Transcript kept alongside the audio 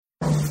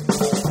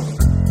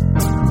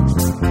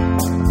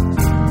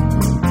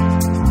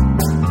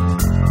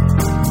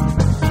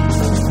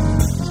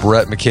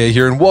Brett McKay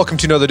here, and welcome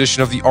to another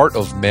edition of the Art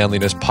of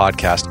Manliness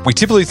podcast. We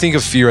typically think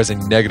of fear as a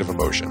negative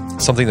emotion,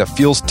 something that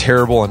feels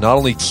terrible and not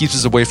only keeps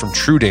us away from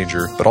true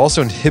danger, but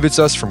also inhibits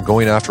us from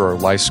going after our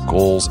life's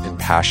goals and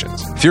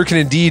passions. Fear can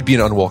indeed be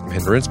an unwelcome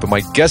hindrance, but my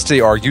guest today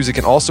argues it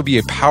can also be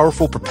a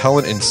powerful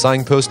propellant and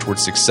signpost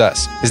towards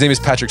success. His name is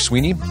Patrick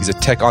Sweeney. He's a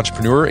tech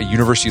entrepreneur, a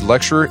university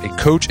lecturer, a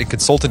coach and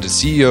consultant to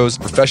CEOs,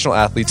 professional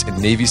athletes,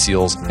 and Navy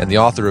SEALs, and the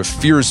author of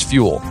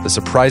Fearisfuel, the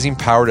surprising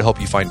power to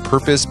help you find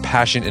purpose,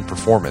 passion, and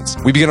performance.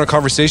 We begin our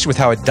conversation with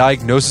how a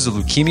diagnosis of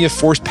leukemia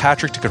forced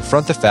Patrick to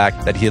confront the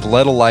fact that he had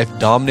led a life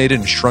dominated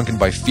and shrunken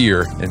by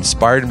fear, and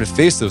inspired him to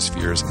face those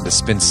fears and to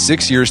spend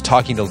 6 years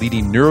talking to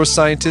leading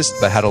neuroscientists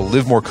about how to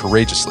live more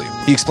courageously.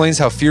 He explains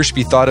how fear should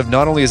be thought of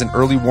not only as an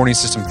early warning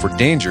system for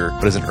danger,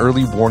 but as an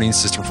early warning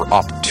system for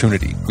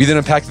opportunity. We then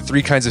unpack the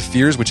three kinds of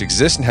fears which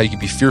exist and how you can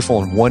be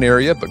fearful in one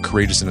area but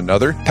courageous in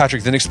another.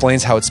 Patrick then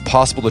explains how it's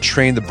possible to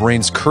train the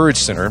brain's courage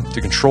center to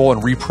control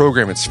and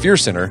reprogram its fear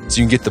center so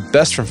you can get the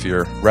best from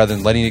fear rather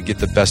than letting it get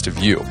the best of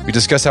you. We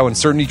discuss how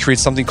uncertainty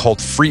creates something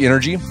called free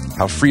energy,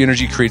 how free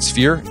energy creates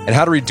fear, and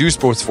how to reduce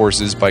both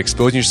forces by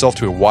exposing yourself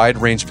to a wide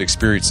range of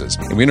experiences.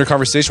 And we enter a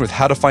conversation with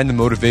how to find the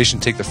motivation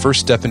to take the first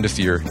step into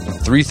fear and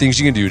 3 things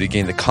you can do to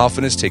gain the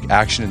confidence to take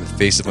action in the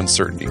face of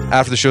uncertainty.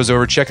 After the show's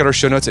over, check out our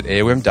show notes at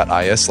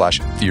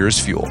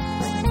aom.is/fearisfuel.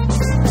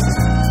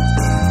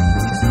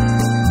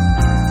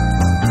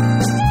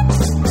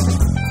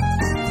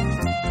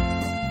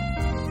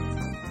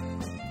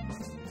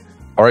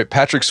 All right,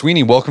 Patrick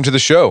Sweeney, welcome to the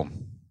show.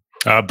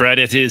 Brett,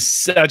 it is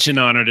such an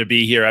honor to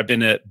be here. I've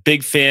been a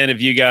big fan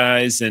of you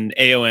guys and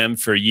AOM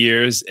for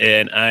years,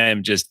 and I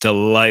am just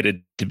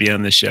delighted to be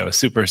on the show.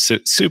 Super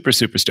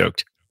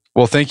stoked.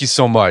 Well, thank you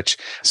so much.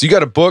 So you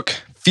got a book,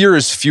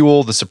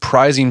 Fearisfuel, the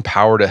surprising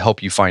power to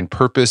help you find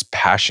purpose,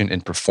 passion,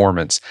 and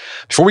performance.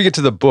 Before we get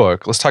to the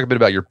book, let's talk a bit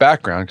about your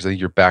background, because I think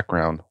your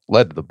background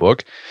led to the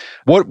book.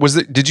 What was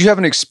it? Did you have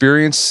an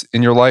experience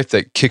in your life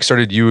that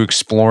kickstarted you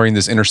exploring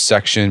this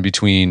intersection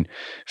between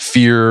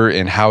fear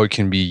and how it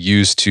can be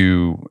used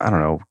to,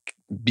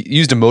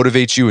 used to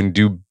motivate you and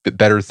do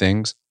better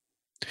things?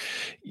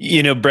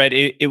 You know, Brett,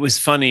 it was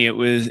funny. It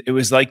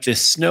was like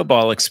this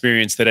snowball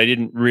experience that I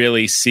didn't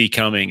really see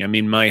coming. I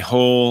mean, my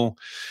whole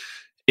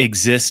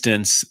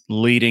existence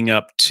leading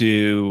up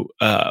to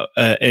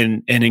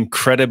an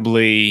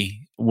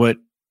incredibly, what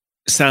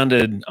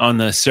sounded on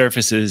the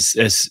surface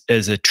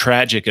as a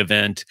tragic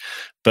event,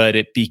 but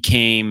it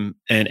became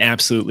an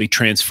absolutely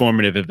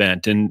transformative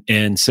event.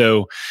 And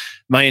so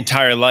my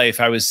entire life,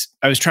 I was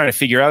trying to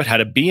figure out how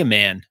to be a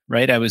man,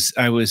 right? I was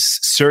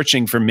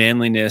searching for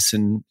manliness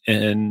and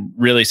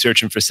really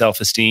searching for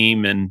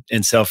self-esteem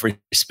and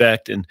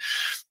self-respect, and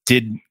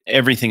did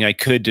everything I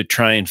could to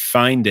try and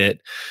find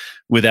it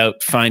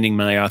without finding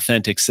my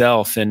authentic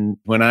self. And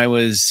when I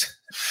was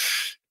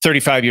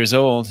 35 years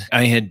old,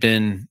 I had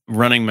been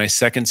running my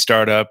second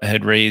startup. I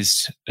had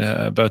raised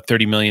about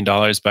 $30 million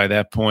by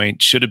that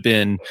point. Should have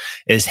been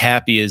as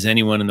happy as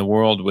anyone in the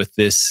world with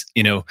this,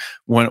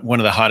 one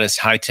of the hottest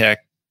high-tech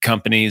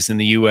companies in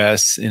the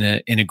US in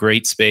a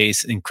great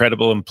space,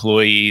 incredible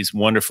employees,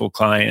 wonderful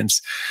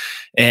clients.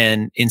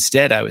 And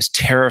instead, I was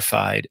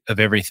terrified of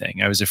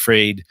everything. I was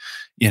afraid,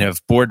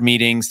 of board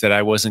meetings, that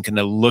I wasn't going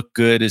to look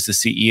good as the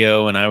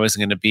CEO and I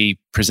wasn't going to be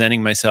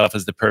presenting myself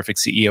as the perfect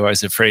CEO. I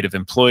was afraid of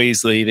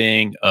employees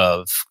leaving,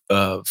 of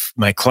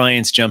my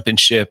clients jumping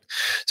ship.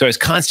 So I was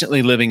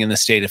constantly living in the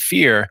state of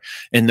fear.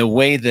 And the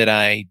way that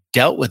I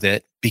dealt with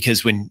it,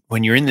 because when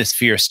you're in this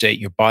fear state,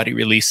 your body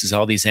releases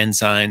all these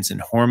enzymes and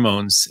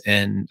hormones.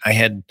 And I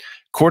had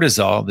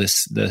cortisol,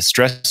 the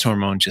stress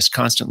hormone, just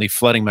constantly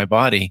flooding my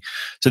body.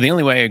 So the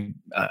only way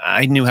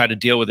I knew how to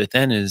deal with it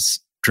then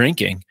is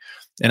drinking.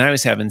 And I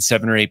was having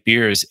 7 or 8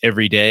 beers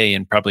every day,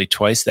 and probably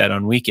twice that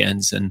on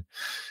weekends, and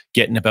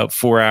getting about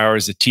 4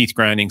 hours of teeth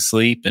grinding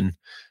sleep and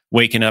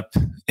waking up,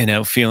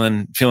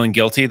 feeling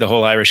guilty, the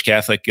whole Irish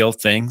Catholic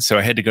guilt thing. So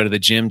I had to go to the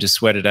gym to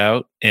sweat it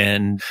out.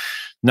 And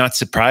not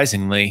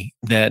surprisingly,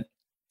 that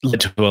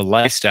led to a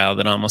lifestyle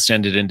that almost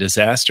ended in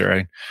disaster.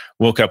 I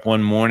woke up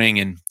one morning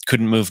and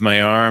couldn't move my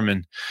arm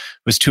and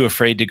was too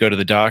afraid to go to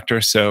the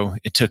doctor. So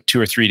it took 2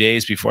 or 3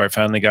 days before I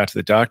finally got to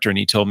the doctor, and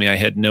he told me I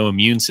had no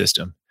immune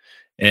system.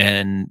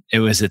 And it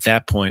was at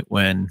that point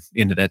when,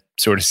 that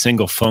sort of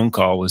single phone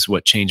call was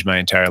what changed my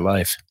entire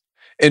life.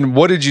 And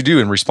what did you do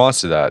in response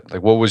to that?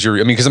 Like, what was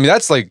your,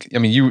 that's like,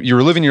 you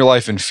were living your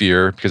life in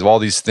fear because of all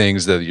these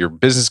things, that your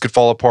business could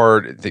fall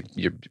apart,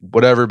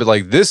 whatever. But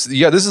like this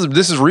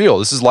is real.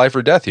 This is life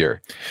or death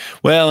here.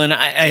 Well, and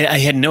I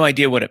had no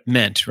idea what it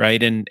meant,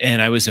 right? And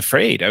I was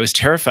afraid. I was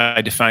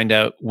terrified to find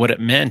out what it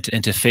meant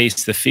and to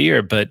face the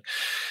fear. But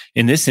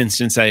in this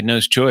instance, I had no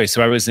choice.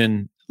 So I was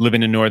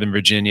living in Northern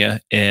Virginia,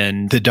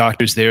 and the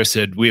doctors there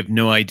said, we have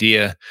no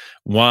idea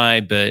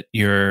why, but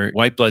your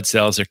white blood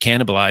cells are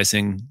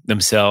cannibalizing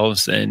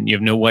themselves and you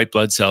have no white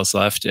blood cells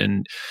left,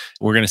 and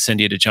we're going to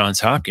send you to Johns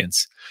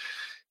Hopkins.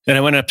 And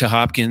I went up to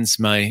Hopkins.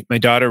 My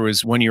daughter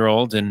was 1 year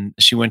old, and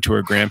she went to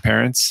her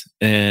grandparents,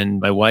 and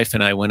my wife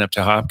and I went up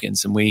to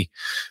Hopkins, and we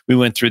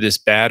went through this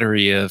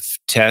battery of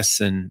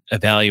tests and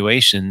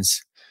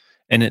evaluations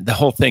And the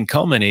whole thing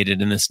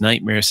culminated in this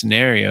nightmare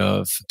scenario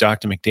of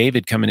Dr.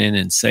 McDavid coming in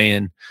and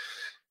saying,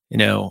 we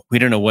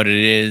don't know what it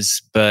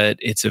is, but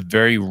it's a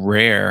very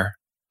rare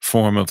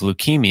form of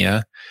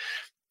leukemia,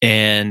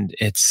 and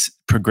it's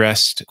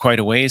progressed quite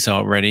a ways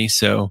already.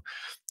 So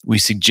we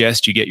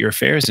suggest you get your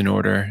affairs in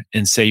order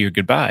and say your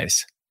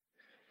goodbyes.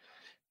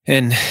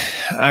 And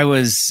I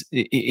was,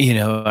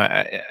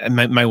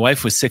 my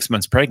wife was 6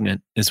 months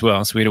pregnant as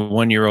well. So we had a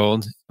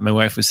 1-year-old. My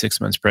wife was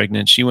 6 months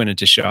pregnant. She went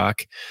into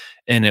shock.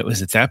 And it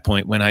was at that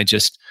point when I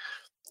just,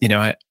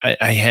 I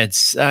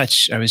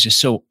was just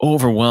so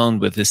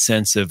overwhelmed with this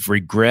sense of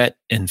regret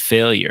and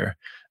failure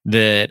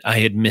that I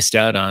had missed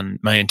out on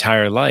my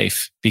entire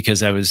life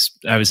because I was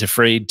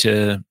afraid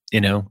to,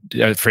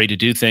 afraid to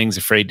do things,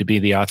 afraid to be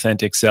the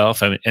authentic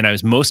self. And I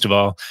was most of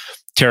all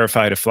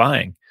terrified of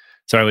flying.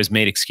 So I always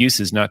made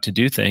excuses not to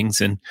do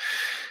things. And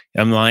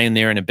I'm lying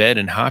there in a bed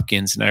in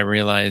Hopkins, and I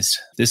realized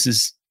this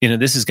is going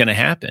to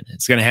happen.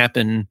 It's going to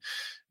happen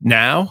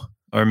now,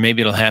 or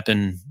maybe it'll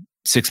happen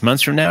 6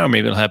 months from now, or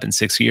maybe it'll happen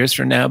 6 years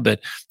from now,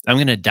 but I'm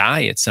going to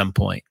die at some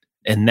point.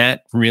 And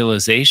that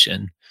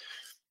realization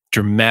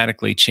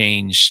dramatically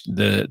changed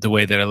the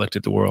way that I looked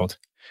at the world.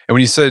 And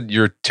when you said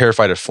you're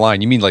terrified of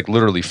flying, you mean like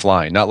literally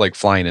flying, not like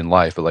flying in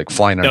life, but like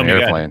flying on an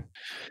airplane.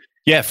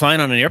 Yeah, flying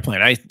on an airplane.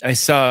 I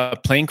saw a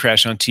plane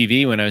crash on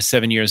TV when I was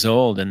 7 years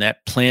old, and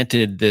that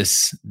planted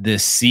this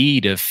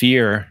seed of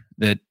fear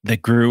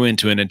that grew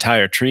into an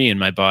entire tree in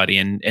my body.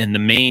 And the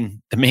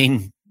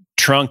main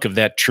trunk of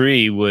that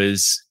tree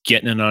was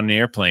getting on an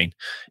airplane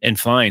and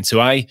flying.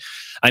 So I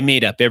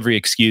made up every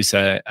excuse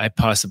I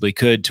possibly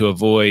could to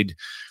avoid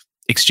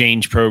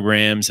exchange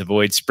programs,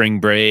 avoid spring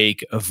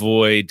break,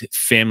 avoid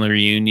family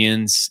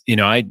reunions.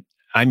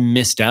 I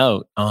missed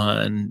out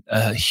on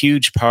a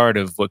huge part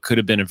of what could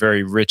have been a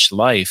very rich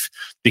life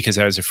because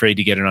I was afraid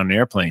to get it on an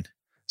airplane.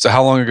 So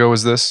how long ago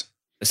was this?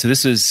 So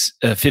this was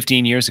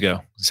 15 years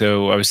ago.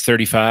 So I was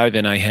 35,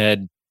 and I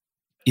had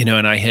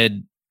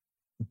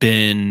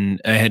an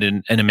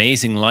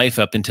amazing life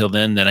up until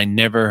then that I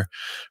never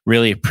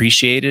really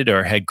appreciated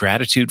or had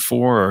gratitude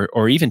for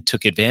or even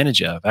took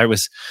advantage of. I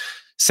was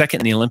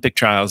second in the Olympic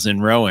trials in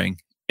rowing,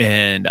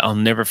 and I'll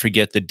never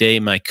forget the day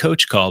my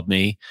coach called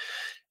me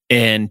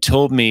and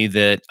told me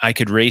that I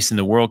could race in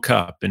the World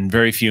Cup. And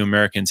very few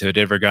Americans had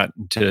ever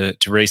gotten to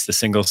race the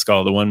single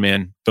scull, the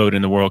one-man boat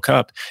in the World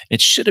Cup. It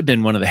should have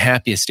been one of the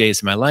happiest days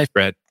of my life,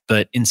 Brett,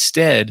 but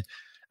instead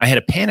I had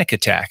a panic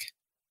attack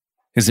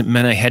because it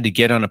meant I had to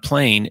get on a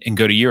plane and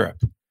go to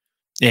Europe.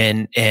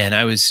 And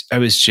I was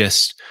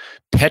just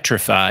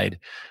petrified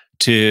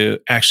to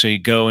actually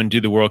go and do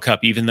the World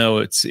Cup, even though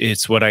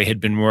it's what I had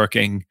been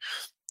working,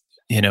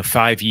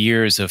 5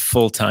 years of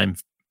full-time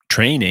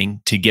training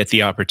to get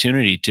the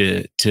opportunity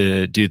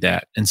to do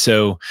that. And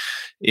so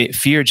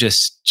fear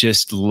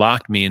just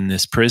locked me in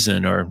this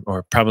prison,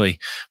 or probably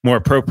more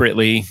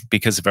appropriately,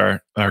 because of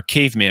our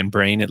caveman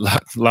brain, it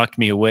locked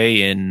me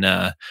away in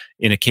a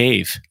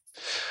cave.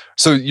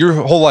 So your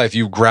whole life,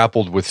 you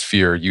grappled with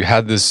fear. You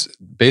had this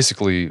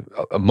basically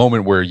a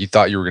moment where you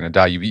thought you were going to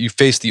die. You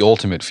faced the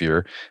ultimate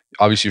fear.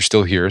 Obviously, you're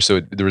still here,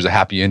 so there was a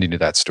happy ending to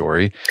that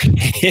story.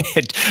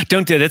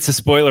 Don't do that's a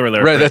spoiler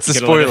alert. Right, that's a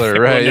spoiler,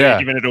 right? Yeah,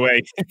 giving it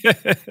away.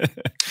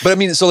 But I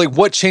mean, so like,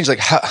 what changed? Like,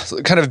 how,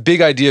 kind of big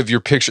idea of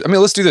your picture. I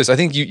mean, let's do this. I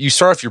think you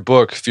start off your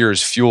book, "Fear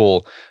is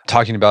Fuel,"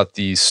 talking about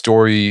the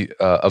story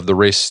of the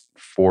race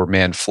for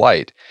manned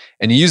flight.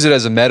 And you use it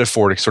as a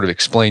metaphor to sort of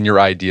explain your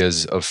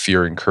ideas of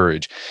fear and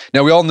courage.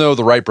 Now, we all know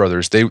the Wright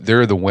brothers,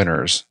 they're the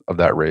winners of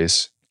that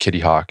race, Kitty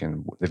Hawk,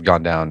 and they've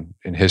gone down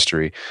in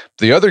history.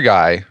 The other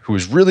guy who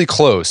was really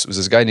close was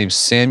this guy named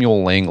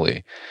Samuel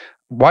Langley.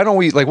 Why don't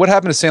we, what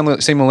happened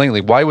to Samuel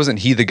Langley? Why wasn't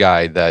he the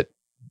guy that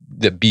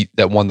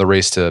won the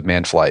race to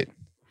manned flight?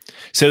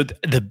 So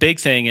the big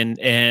thing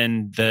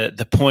and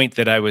the point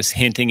that I was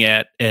hinting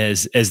at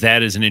as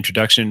an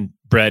introduction,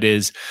 Brett,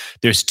 is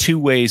there's two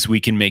ways we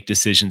can make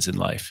decisions in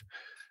life.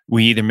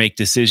 We either make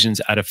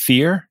decisions out of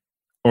fear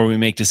or we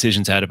make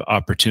decisions out of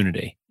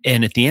opportunity.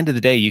 And at the end of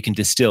the day, you can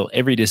distill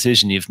every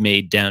decision you've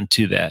made down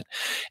to that.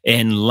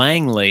 And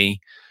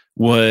Langley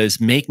was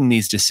making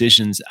these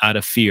decisions out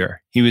of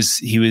fear. He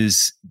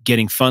was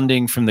getting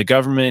funding from the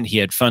government. He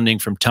had funding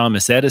from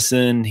Thomas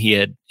Edison. He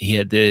had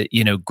the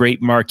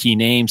great marquee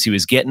names. He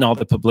was getting all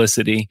the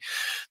publicity,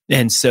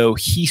 and so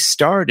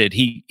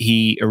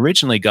he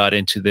originally got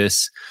into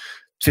this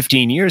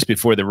 15 years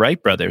before the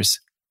Wright brothers.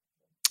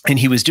 And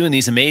he was doing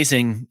these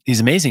amazing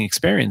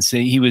experiments.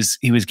 He was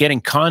getting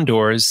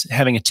condors,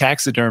 having a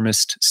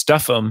taxidermist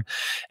stuff them,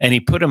 and he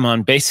put them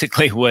on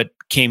basically what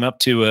came up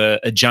to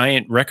a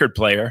giant record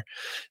player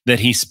that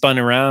he spun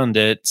around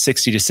at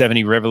 60 to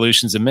 70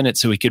 revolutions a minute,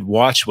 so he could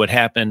watch what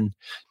happened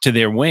to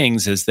their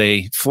wings as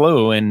they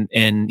flew. And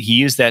he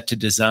used that to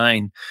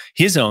design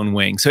his own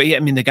wing. So yeah, I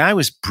mean, the guy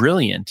was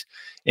brilliant,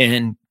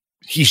 and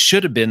he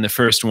should have been the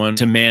first one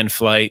to manned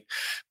flight,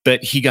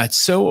 but he got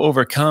so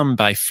overcome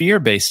by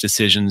fear-based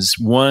decisions.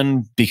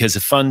 1, because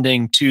of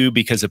funding. 2,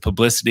 because of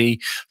publicity.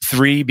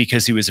 3,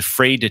 because he was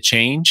afraid to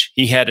change.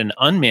 He had an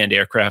unmanned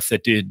aircraft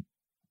that did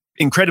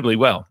incredibly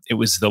well. It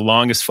was the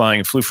longest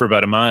flying. It flew for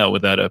about a mile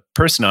without a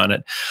person on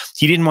it.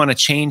 He didn't want to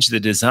change the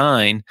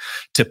design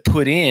to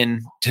put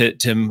in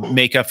to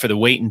make up for the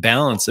weight and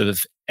balance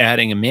of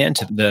adding a man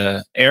to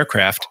the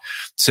aircraft.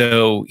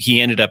 So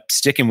he ended up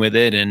sticking with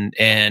it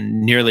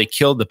and nearly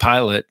killed the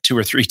pilot 2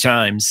 or 3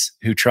 times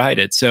who tried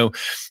it. So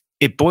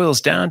it boils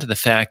down to the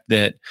fact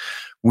that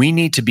we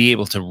need to be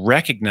able to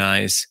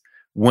recognize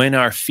when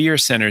our fear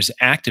center is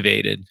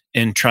activated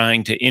and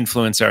trying to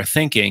influence our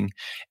thinking.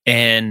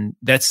 And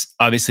that's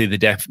obviously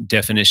the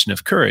definition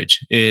of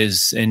courage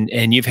is,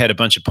 and you've had a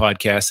bunch of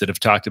podcasts that have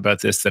talked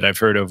about this that I've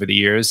heard over the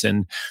years.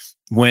 And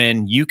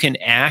when you can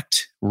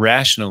act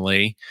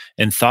rationally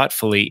and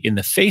thoughtfully in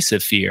the face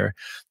of fear,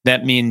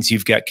 that means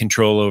you've got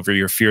control over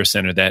your fear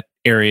center, that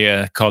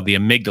area called the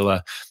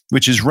amygdala,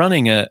 which is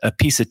running a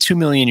piece of 2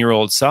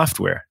 million-year-old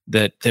software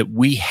that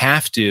we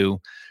have to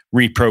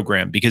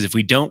reprogram. Because if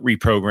we don't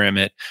reprogram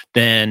it,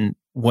 then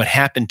what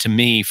happened to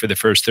me for the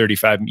first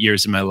 35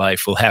 years of my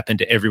life will happen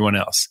to everyone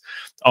else.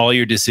 All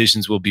your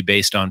decisions will be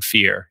based on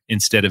fear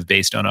instead of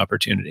based on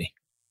opportunity.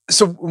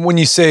 So when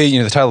you say,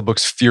 the title of the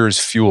book's Fear is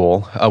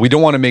Fuel, we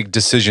don't want to make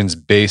decisions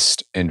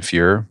based in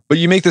fear, but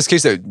you make this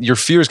case that your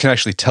fears can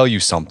actually tell you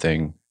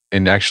something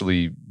and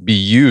actually be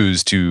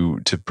used to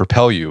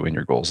propel you in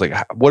your goals. Like,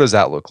 what does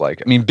that look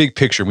like? I mean, big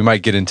picture, we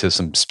might get into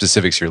some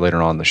specifics here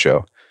later on in the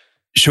show.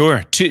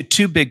 Sure.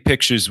 Two big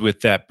pictures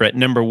with that, Brett.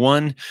 Number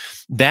one,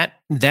 that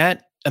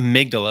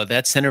amygdala,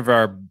 that center of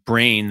our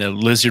brain, the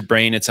lizard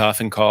brain it's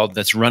often called,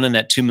 that's running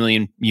that 2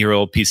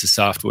 million-year-old piece of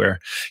software,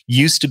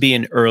 used to be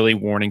an early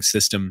warning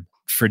system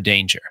for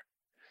danger.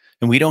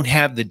 And we don't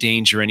have the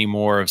danger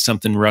anymore of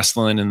something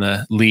rustling in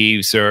the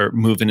leaves or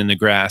moving in the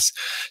grass.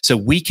 So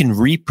we can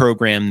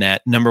reprogram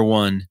that, number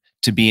one,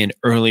 to be an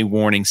early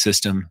warning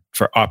system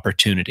for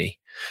opportunity.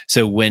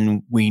 So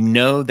when we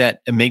know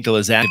that amygdala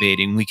is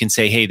activating, we can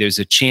say, hey, there's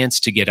a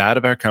chance to get out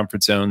of our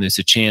comfort zone. There's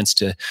a chance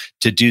to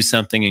do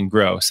something and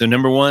grow. So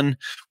number one,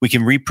 we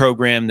can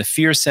reprogram the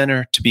fear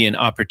center to be an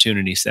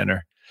opportunity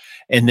center.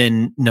 And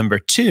then number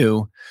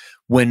two,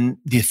 when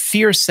the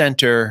fear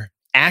center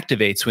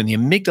activates, when the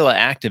amygdala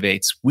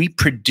activates, we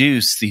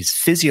produce these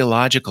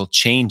physiological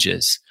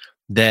changes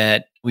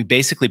that we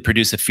basically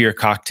produce a fear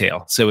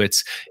cocktail. So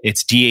it's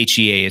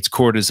DHEA, it's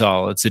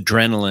cortisol, it's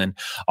adrenaline,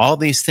 all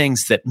these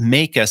things that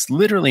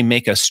literally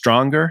make us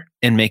stronger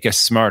and make us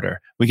smarter.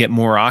 We get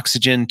more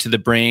oxygen to the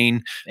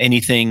brain.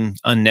 Anything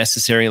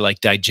unnecessary like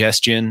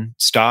digestion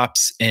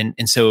stops. And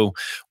so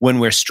when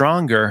we're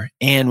stronger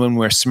and when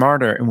we're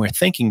smarter and we're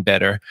thinking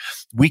better,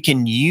 we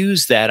can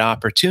use that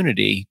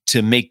opportunity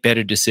to make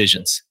better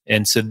decisions.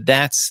 And so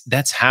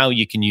that's how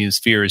you can use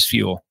fear as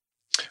fuel.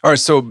 All right,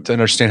 so to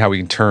understand how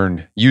we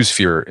can use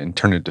fear and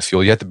turn it into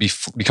fuel, you have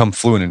to become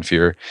fluent in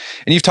fear.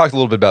 And you've talked a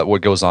little bit about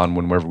what goes on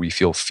whenever we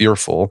feel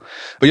fearful.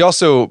 But you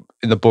also,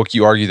 in the book,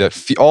 you argue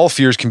that all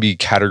fears can be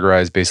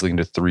categorized basically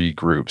into 3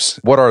 groups.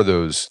 What are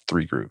those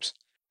 3 groups?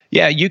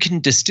 Yeah, you can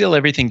distill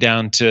everything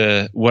down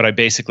to what I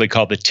basically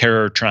call the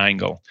terror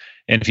triangle.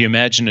 And if you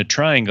imagine a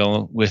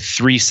triangle with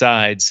 3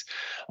 sides,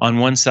 on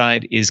one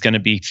side is going to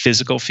be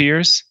physical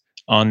fears.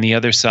 On the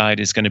other side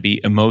is going to be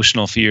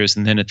emotional fears.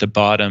 And then at the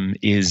bottom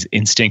is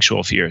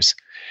instinctual fears.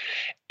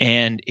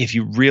 And if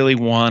you really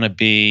want to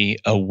be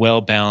a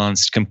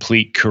well-balanced,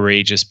 complete,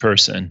 courageous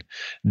person,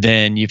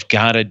 then you've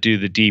got to do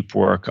the deep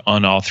work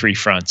on all 3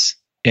 fronts.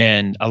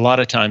 And a lot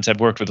of times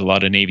I've worked with a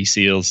lot of Navy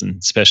SEALs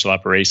and special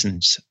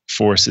operations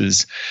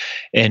forces.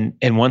 And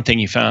one thing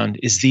you found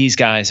is these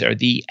guys are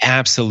the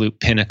absolute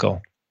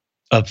pinnacle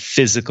of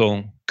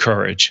physical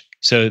courage.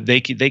 So they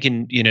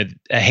can,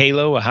 a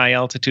halo, a high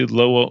altitude,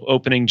 low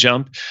opening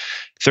jump,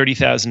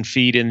 30,000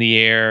 feet in the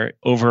air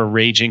over a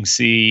raging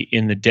sea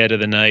in the dead of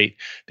the night.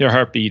 Their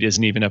heartbeat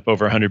isn't even up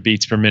over 100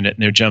 beats per minute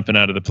and they're jumping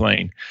out of the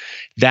plane.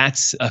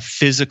 That's a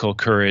physical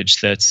courage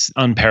that's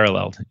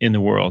unparalleled in the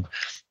world.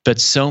 But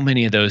so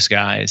many of those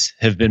guys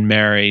have been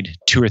married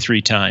 2 or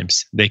 3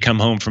 times. They come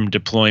home from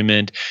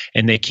deployment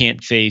and they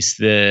can't face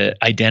the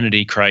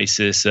identity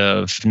crisis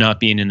of not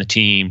being in the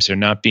teams or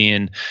not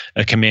being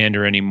a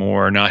commander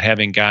anymore, or not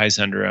having guys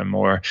under them,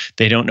 or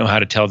they don't know how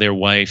to tell their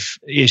wife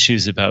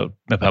issues about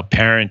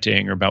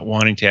parenting or about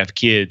wanting to have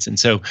kids. And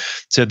so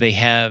they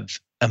have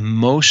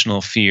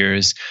emotional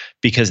fears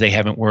because they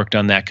haven't worked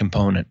on that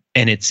component.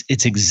 And it's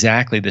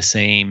exactly the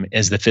same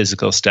as the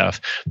physical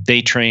stuff.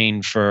 They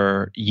train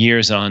for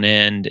years on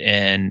end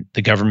and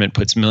the government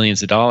puts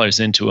millions of dollars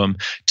into them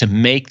to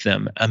make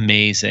them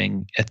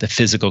amazing at the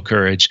physical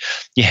courage.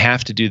 You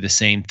have to do the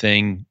same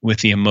thing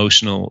with the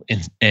emotional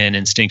and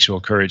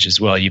instinctual courage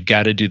as well. You've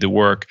got to do the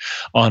work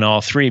on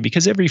all 3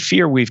 because every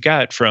fear we've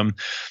got, from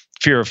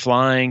fear of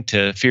flying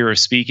to fear of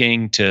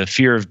speaking to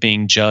fear of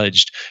being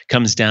judged,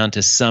 comes down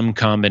to some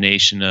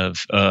combination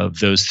of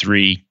those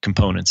 3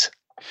 components.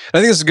 I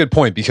think that's a good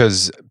point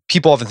because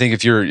people often think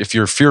if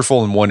you're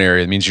fearful in one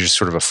area, it means you're just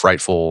sort of a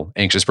frightful,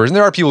 anxious person.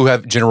 There are people who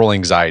have general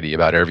anxiety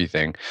about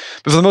everything.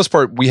 But for the most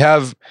part, we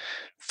have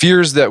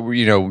fears that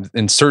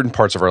in certain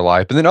parts of our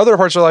life, but then other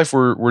parts of our life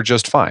we're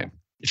just fine.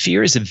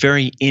 Fear is a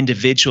very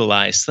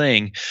individualized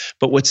thing,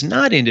 but what's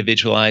not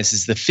individualized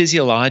is the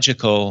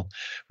physiological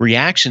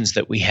reactions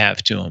that we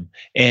have to them.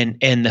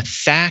 And the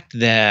fact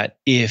that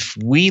if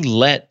we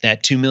let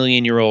that 2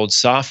 million-year-old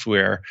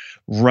software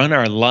run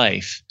our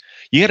life,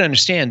 you got to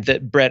understand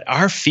that, Brett,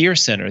 our fear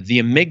center, the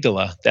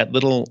amygdala, that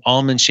little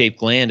almond-shaped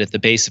gland at the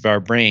base of our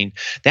brain,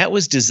 that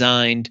was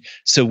designed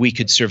so we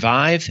could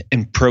survive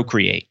and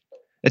procreate.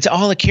 That's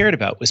all it cared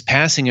about, was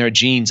passing our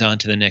genes on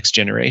to the next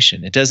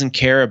generation. It doesn't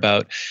care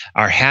about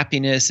our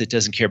happiness. It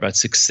doesn't care about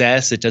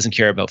success. It doesn't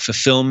care about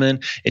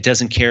fulfillment. It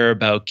doesn't care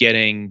about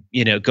getting,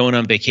 going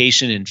on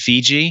vacation in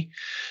Fiji.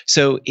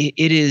 So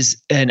it is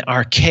an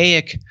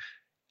archaic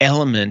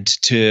element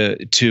to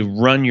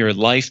run your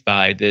life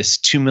by, this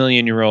 2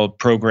 million-year-old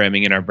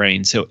programming in our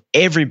brain. So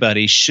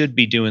everybody should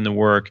be doing the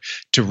work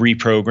to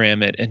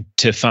reprogram it and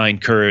to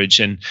find courage.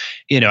 And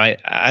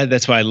I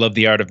that's why I love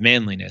the art of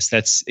manliness.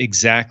 That's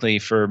exactly,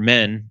 for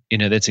men,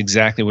 that's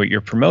exactly what you're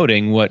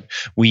promoting, what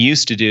we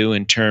used to do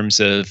in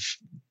terms of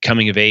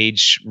coming of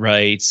age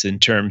rites, in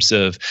terms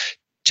of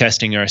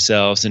testing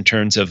ourselves, in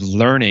terms of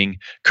learning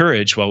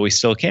courage while we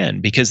still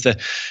can, because the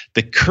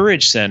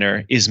courage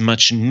center is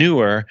much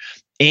newer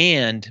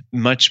and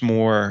much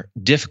more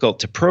difficult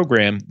to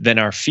program than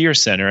our fear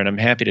center. And I'm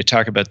happy to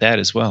talk about that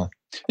as well.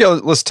 Yeah,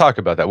 let's talk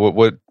about that.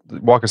 What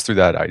walk us through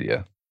that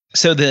idea.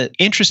 So the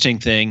interesting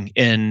thing,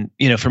 and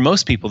for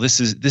most people,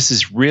 this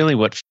is really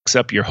what fucks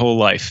up your whole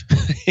life,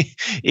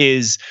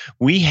 is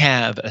we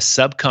have a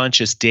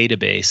subconscious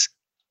database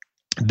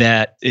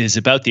that is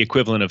about the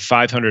equivalent of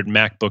 500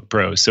 MacBook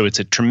Pros. So it's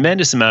a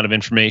tremendous amount of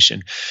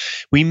information.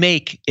 We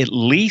make at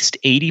least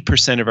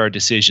 80% of our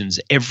decisions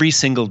every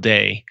single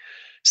day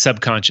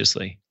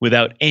subconsciously,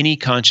 without any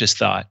conscious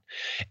thought.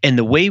 And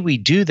the way we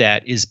do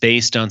that is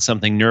based on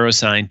something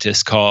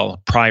neuroscientists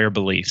call prior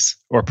beliefs,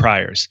 or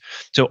priors.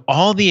 So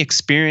all the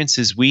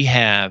experiences we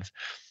have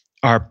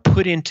are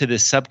put into the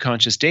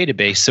subconscious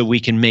database so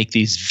we can make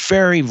these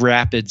very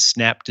rapid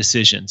snap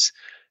decisions.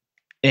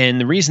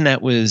 And the reason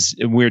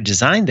we're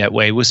designed that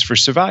way was for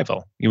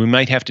survival. We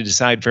might have to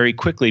decide very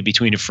quickly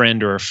between a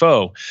friend or a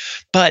foe.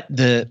 But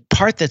the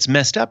part that's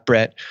messed up,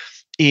 Brett,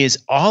 is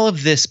all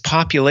of this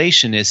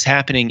population is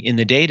happening in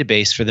the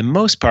database for the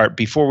most part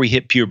before we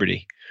hit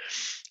puberty.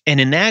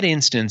 And in that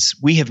instance,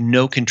 we have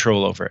no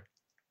control over it.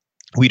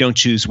 We don't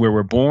choose where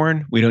we're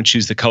born. We don't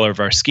choose the color of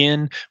our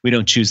skin. We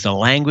don't choose the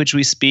language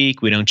we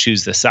speak. We don't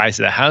choose the size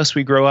of the house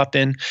we grow up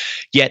in.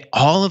 Yet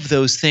all of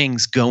those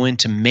things go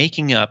into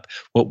making up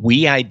what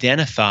we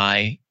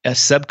identify as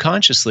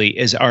subconsciously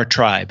as our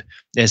tribe,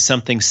 as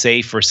something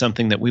safe or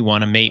something that we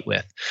want to mate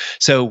with.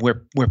 So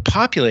we're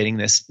populating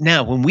this.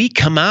 Now, when we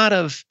come out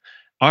of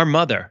our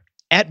mother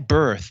at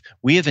birth,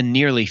 we have a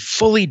nearly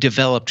fully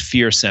developed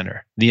fear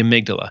center, the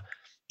amygdala.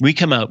 We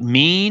come out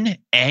mean,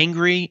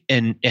 angry,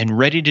 and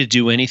ready to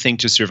do anything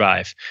to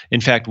survive.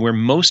 In fact, we're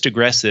most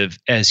aggressive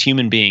as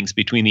human beings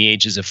between the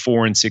ages of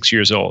 4 and 6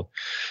 years old.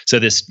 So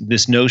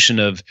this notion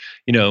of,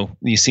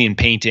 you see in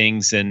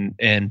paintings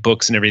and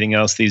books and everything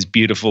else, these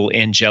beautiful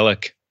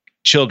angelic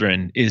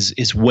children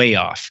is way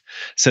off.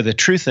 So the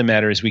truth of the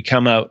matter is we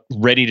come out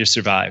ready to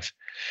survive.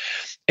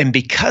 And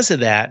because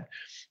of that,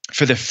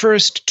 for the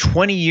first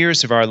 20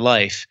 years of our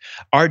life,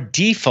 our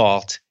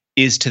default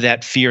is to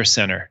that fear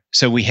center.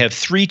 So we have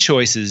 3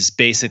 choices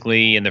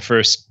basically in the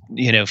first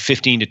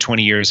 15 to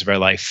 20 years of our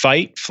life: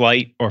 fight,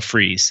 flight, or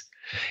freeze.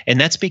 And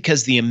that's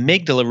because the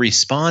amygdala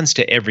responds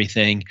to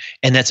everything,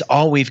 and that's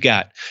all we've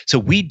got. So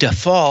we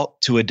default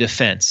to a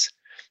defense.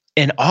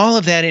 And all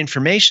of that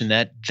information,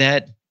 that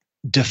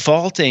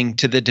defaulting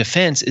to the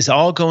defense, is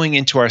all going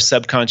into our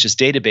subconscious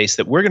database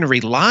that we're going to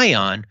rely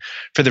on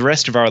for the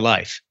rest of our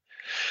life.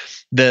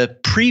 The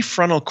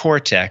prefrontal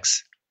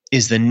cortex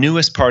is the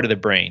newest part of the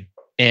brain.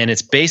 And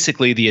it's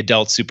basically the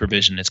adult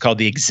supervision. It's called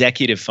the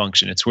executive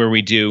function. It's where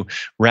we do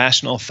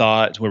rational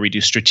thought, where we do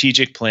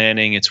strategic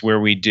planning. It's where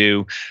we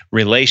do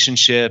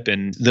relationship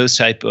and those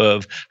type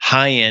of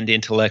high-end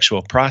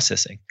intellectual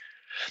processing.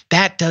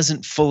 That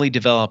doesn't fully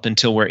develop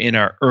until we're in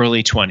our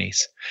early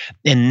 20s.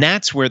 And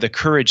that's where the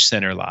courage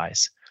center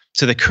lies.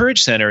 So the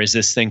courage center is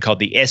this thing called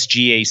the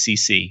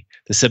SGACC,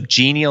 the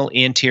subgenual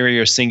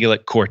anterior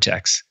cingulate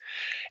cortex.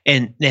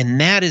 And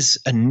that is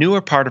a newer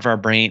part of our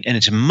brain, and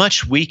it's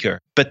much weaker.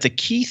 But the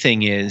key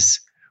thing is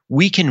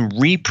we can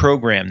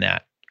reprogram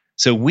that.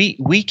 So we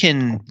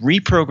can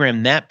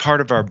reprogram that part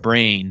of our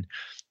brain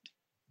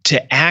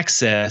to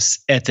access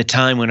at the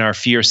time when our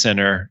fear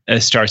center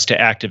starts to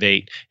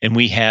activate, and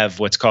we have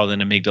what's called an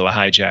amygdala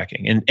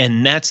hijacking.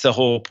 And that's the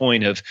whole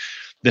point of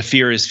the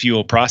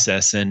fearisfuel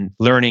process, and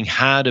learning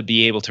how to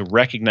be able to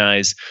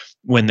recognize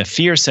when the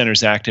fear center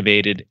is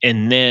activated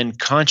and then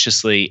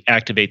consciously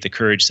activate the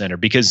courage center,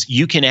 because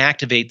you can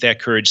activate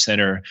that courage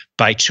center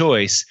by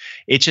choice.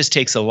 It just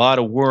takes a lot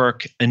of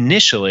work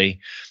initially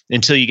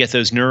until you get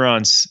those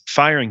neurons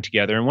firing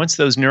together. And once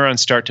those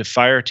neurons start to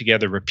fire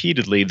together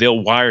repeatedly,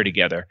 they'll wire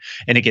together,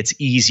 and it gets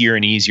easier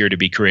and easier to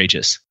be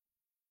courageous.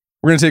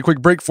 We're going to take a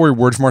quick break for a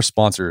word from our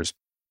sponsors.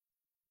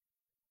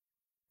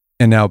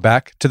 And now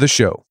back to the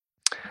show.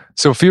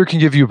 So fear can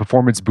give you a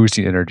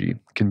performance-boosting energy.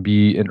 It can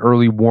be an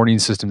early warning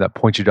system that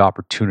points you to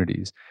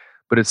opportunities.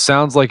 But it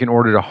sounds like in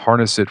order to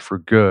harness it for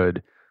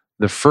good,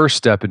 the first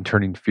step in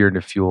turning fear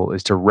into fuel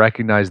is to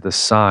recognize the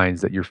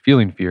signs that you're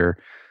feeling fear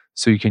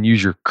so you can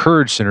use your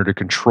courage center to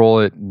control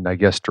it and, I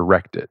guess,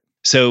 direct it.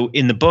 So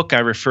in the book, I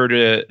refer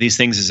to these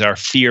things as our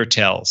fear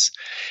tells.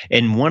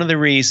 And one of the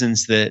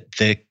reasons that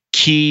the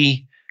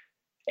key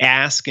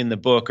ask in the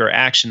book or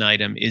action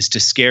item is to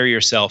scare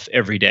yourself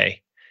every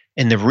day.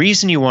 And the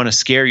reason you want to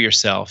scare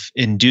yourself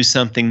and do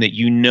something that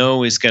you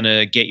know is going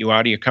to get you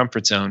out of your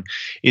comfort zone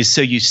is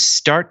so you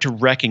start to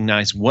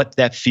recognize what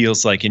that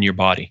feels like in your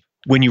body.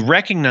 When you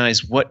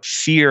recognize what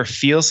fear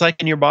feels like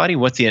in your body,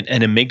 what's an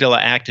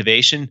amygdala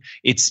activation,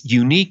 it's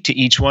unique to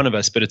each one of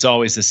us, but it's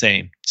always the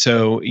same.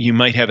 So you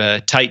might have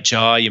a tight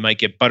jaw, you might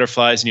get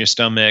butterflies in your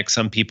stomach,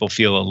 some people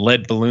feel a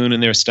lead balloon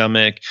in their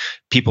stomach,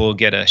 people will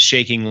get a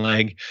shaking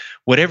leg.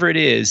 Whatever it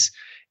is,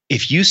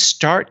 if you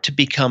start to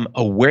become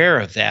aware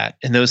of that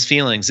and those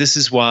feelings, this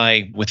is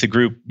why with the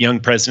group Young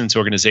Presidents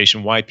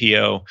Organization,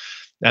 YPO,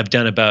 I've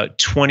done about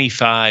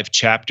 25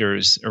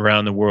 chapters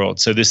around the world.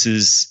 So this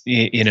is,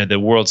 the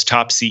world's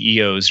top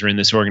CEOs are in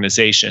this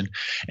organization.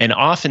 And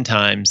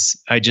oftentimes,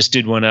 I just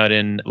did one out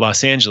in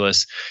Los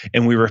Angeles,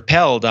 and we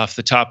rappelled off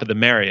the top of the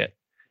Marriott.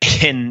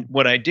 And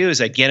what I do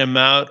is I get them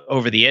out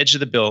over the edge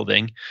of the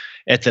building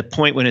at the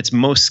point when it's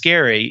most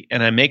scary,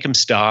 and I make them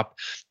stop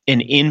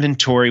and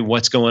inventory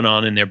what's going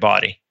on in their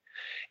body.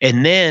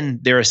 And then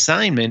their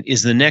assignment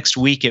is the next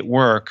week at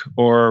work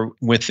or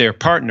with their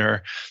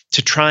partner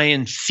to try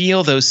and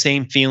feel those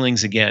same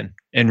feelings again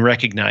and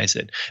recognize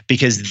it,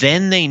 because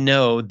then they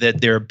know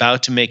that they're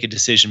about to make a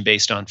decision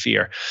based on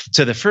fear.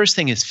 So the first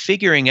thing is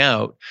figuring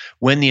out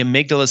when the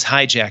amygdala is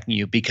hijacking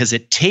you, because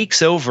it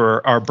takes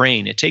over our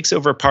brain. It takes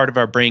over a part of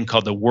our brain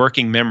called the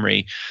working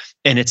memory.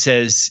 And it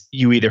says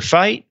you either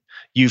fight,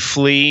 you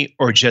flee,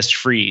 or just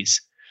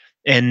freeze.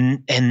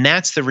 And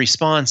that's the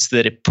response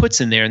that it puts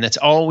in there. And that's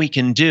all we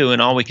can do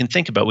and all we can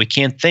think about. We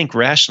can't think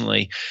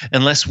rationally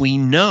unless we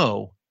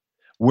know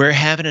we're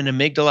having an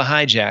amygdala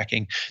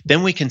hijacking.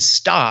 Then we can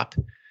stop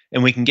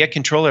and we can get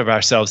control of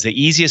ourselves. The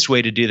easiest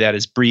way to do that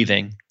is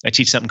breathing. I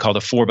teach something called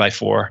a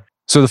 4x4.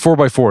 So the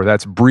 4x4,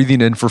 that's breathing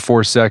in for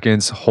 4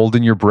 seconds,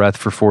 holding your breath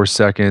for 4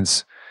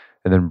 seconds,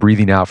 and then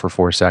breathing out for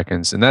 4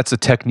 seconds. And that's a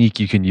technique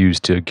you can use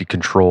to get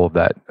control of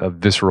that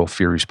visceral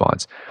fear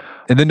response.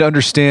 And then to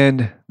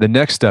understand the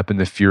next step in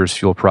the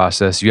fearisfuel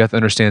process, you have to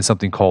understand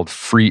something called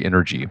free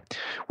energy,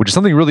 which is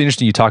something really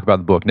interesting you talk about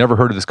in the book. Never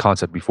heard of this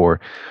concept before.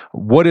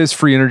 What is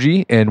free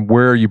energy and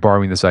where are you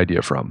borrowing this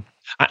idea from?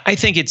 I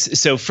think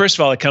so first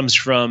of all, it comes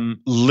from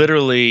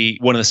literally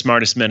one of the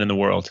smartest men in the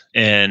world.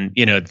 And,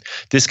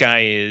 this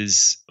guy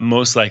is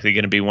most likely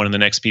going to be one of the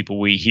next people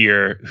we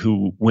hear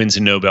who wins a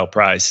Nobel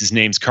Prize. His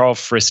name's Carl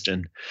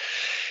Friston,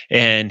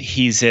 and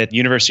he's at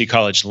University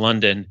College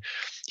London.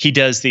 He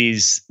does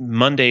these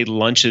Monday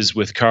lunches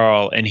with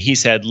Carl, and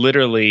he's had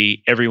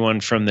literally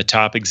everyone from the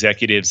top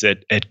executives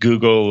at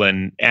Google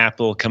and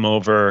Apple come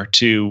over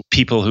to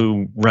people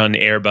who run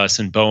Airbus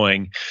and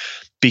Boeing,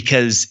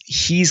 because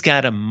he's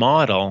got a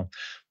model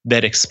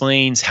that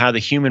explains how the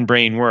human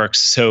brain works.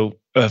 So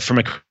from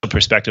a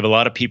perspective, a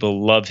lot of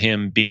people love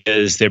him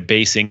because they're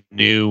basing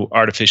new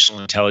artificial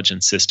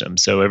intelligence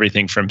systems. So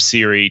everything from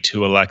Siri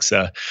to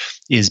Alexa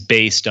is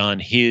based on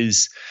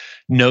his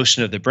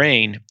notion of the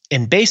brain.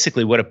 And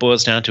basically what it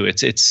boils down to,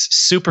 it's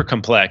super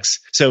complex.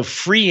 So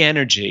free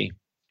energy,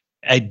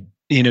 I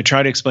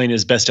try to explain it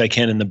as best I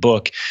can in the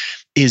book,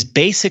 is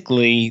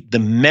basically the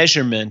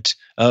measurement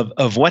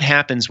of what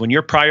happens when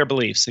your prior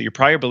beliefs. So your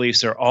prior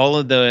beliefs are all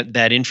of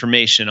that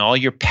information, all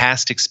your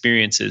past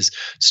experiences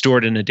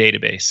stored in a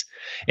database.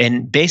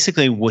 And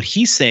basically what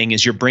he's saying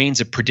is your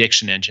brain's a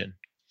prediction engine.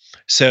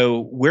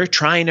 So we're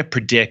trying to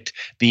predict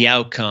the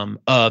outcome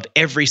of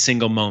every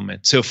single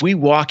moment. So if we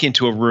walk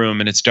into a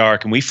room and it's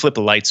dark and we flip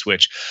a light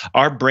switch,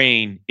 our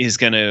brain is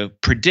going to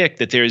predict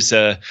that there's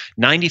a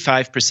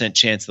 95%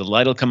 chance the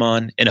light will come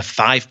on and a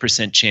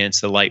 5%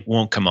 chance the light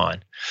won't come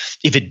on.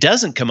 If it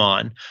doesn't come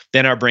on,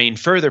 then our brain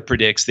further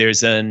predicts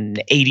there's an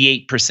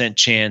 88%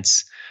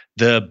 chance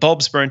the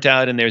bulb's burnt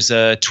out and there's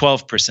a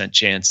 12%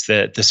 chance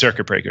that the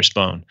circuit breaker's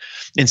blown.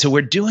 And so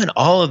we're doing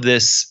all of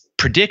this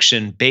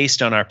prediction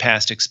based on our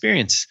past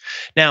experience.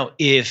 Now,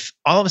 if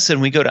all of a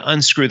sudden we go to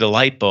unscrew the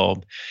light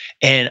bulb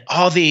and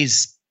all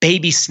these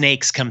baby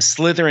snakes come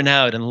slithering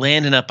out and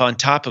landing up on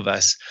top of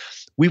us,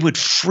 we would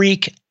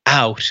freak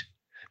out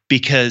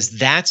because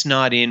that's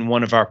not in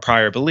one of our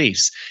prior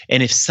beliefs.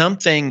 And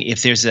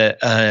if there's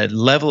a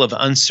level of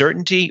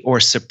uncertainty or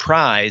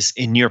surprise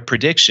in your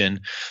prediction,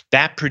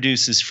 that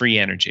produces free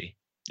energy.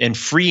 And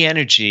free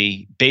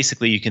energy,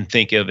 basically, you can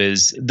think of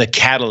as the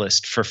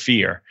catalyst for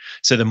fear.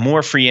 So the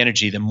more free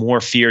energy, the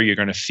more fear you're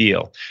going to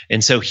feel.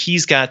 And so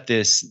he's got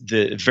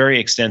the very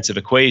extensive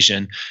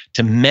equation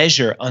to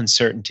measure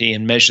uncertainty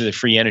and measure the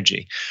free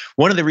energy.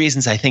 One of the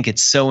reasons I think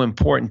it's so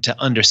important to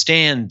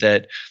understand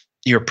that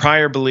your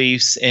prior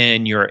beliefs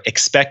and your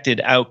expected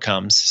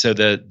outcomes. So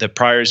the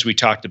priors we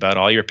talked about,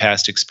 all your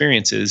past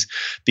experiences,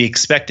 the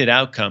expected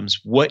outcomes,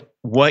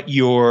 what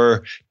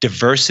your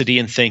diversity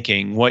in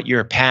thinking, what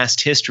your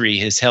past history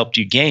has helped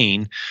you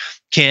gain,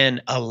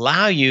 can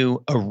allow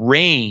you a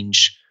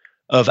range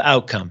of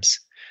outcomes.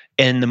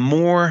 And the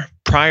more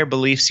prior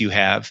beliefs you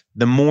have,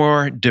 the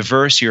more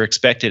diverse your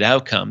expected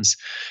outcomes,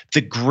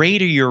 the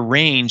greater your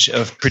range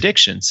of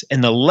predictions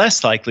and the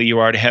less likely you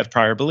are to have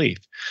prior belief.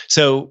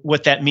 So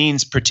what that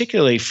means,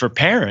 particularly for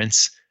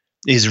parents,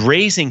 is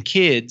raising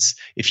kids.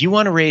 If you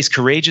want to raise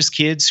courageous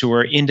kids who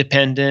are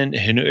independent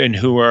and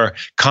who are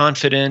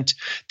confident,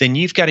 then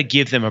you've got to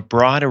give them a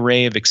broad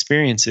array of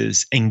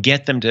experiences and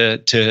get them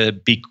to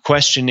be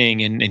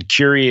questioning and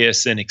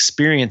curious and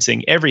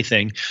experiencing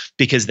everything,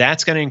 because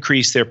that's going to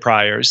increase their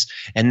priors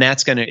and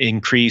that's going to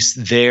increase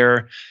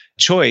their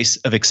choice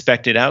of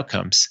expected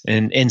outcomes.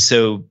 And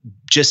so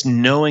just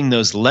knowing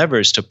those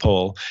levers to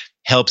pull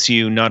helps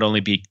you not only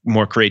be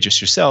more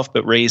courageous yourself,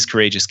 but raise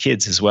courageous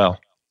kids as well.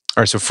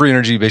 All right, so free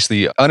energy,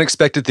 basically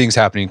unexpected things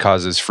happening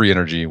causes free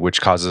energy,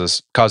 which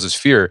causes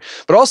fear.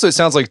 But also it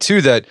sounds like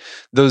too that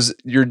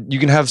you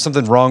can have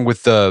something wrong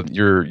with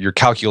your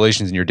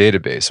calculations in your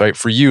database, right?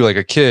 For you, like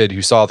a kid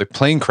who saw the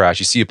plane crash,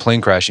 you see a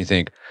plane crash and you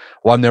think,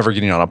 well, I'm never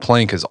getting on a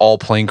plane because all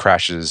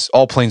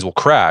planes will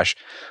crash.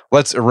 Well,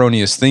 that's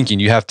erroneous thinking.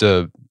 You have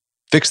to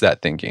fix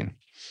that thinking.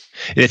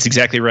 That's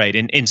exactly right.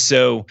 And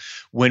so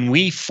when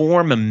we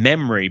form a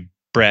memory,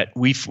 Brett,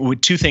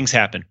 two things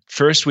happen.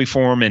 First, we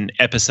form an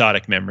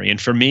episodic memory.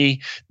 And for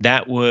me,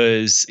 that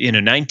was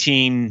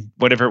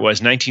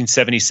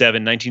 1977,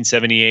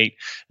 1978,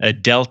 a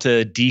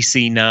Delta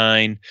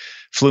DC-9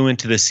 flew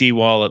into the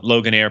seawall at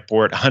Logan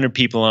Airport. 100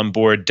 people on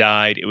board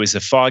died. It was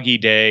a foggy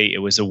day. It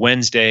was a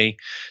Wednesday.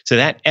 So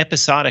that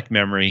episodic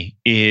memory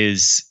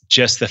is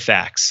just the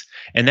facts.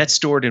 And that's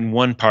stored in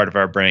one part of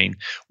our brain.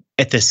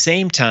 At the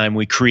same time,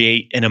 we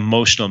create an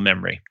emotional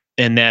memory.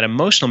 And that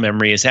emotional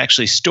memory is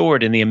actually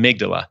stored in the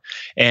amygdala.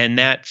 And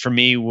that for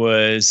me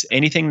was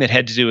anything that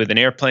had to do with an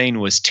airplane,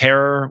 was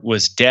terror,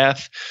 was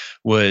death,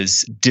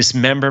 was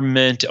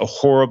dismemberment, a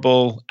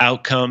horrible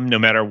outcome, no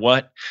matter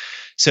what.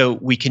 So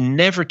we can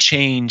never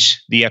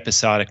change the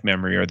episodic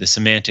memory or the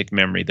semantic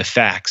memory, the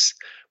facts.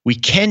 We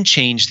can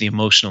change the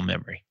emotional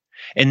memory.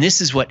 And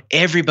this is what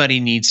everybody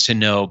needs to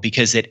know,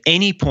 because at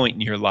any point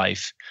in your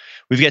life,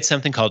 we've got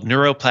something called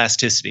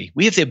neuroplasticity.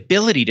 We have the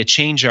ability to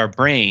change our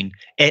brain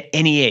at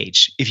any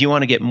age. If you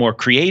want to get more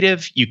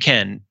creative, you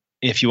can.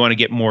 If you want to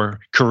get more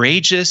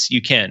courageous,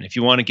 you can. If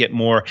you want to get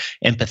more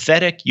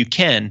empathetic, you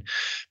can,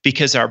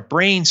 because our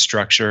brain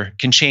structure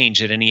can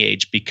change at any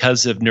age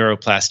because of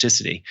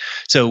neuroplasticity.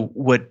 So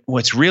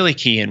what's really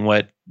key, and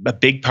what a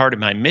big part of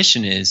my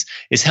mission is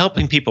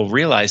helping people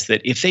realize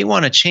that if they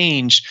want to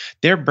change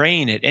their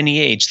brain at any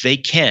age, they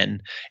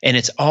can. And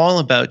it's all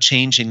about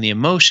changing the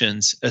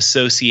emotions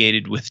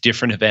associated with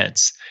different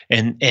events.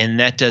 And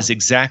that does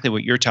exactly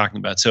what you're talking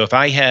about. So if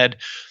I had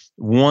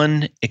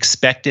one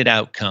expected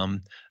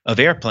outcome of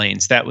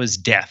airplanes, that was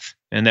death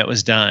and that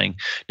was dying.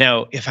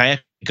 Now, if I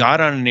got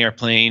on an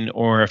airplane,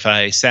 or if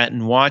I sat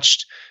and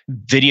watched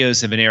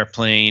videos of an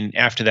airplane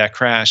after that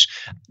crash,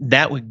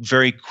 that would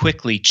very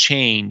quickly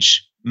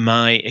change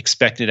my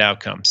expected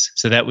outcomes.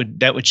 So that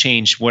would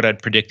change what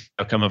I'd predict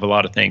the outcome of a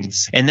lot of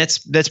things. And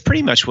that's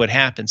pretty much what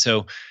happened.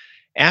 So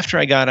after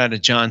I got out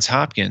of Johns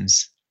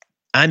Hopkins,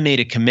 I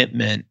made a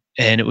commitment.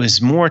 And it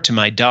was more to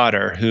my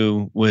daughter,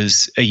 who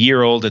was a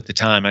year old at the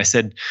time. I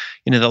said,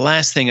 the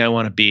last thing I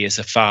want to be as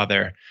a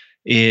father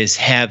is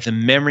have the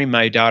memory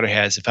my daughter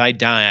has. If I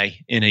die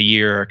in a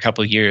year or a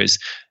couple of years,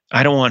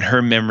 I don't want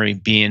her memory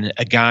being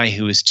a guy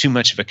who is too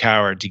much of a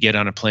coward to get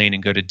on a plane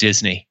and go to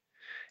Disney.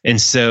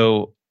 And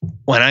so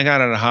when I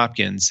got out of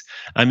Hopkins,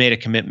 I made a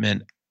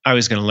commitment. I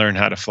was going to learn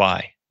how to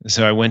fly.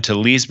 So I went to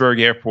Leesburg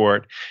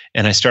Airport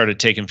and I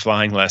started taking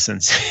flying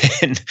lessons.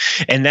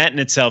 and that in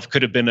itself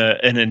could have been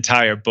an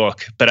entire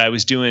book, but I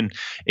was doing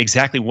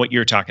exactly what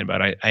you're talking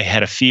about. I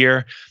had a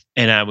fear,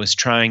 and I was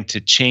trying to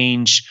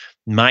change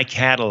my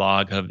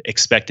catalog of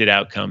expected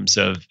outcomes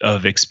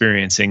of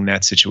experiencing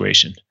that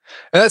situation.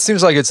 And that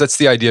seems like that's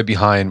the idea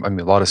behind,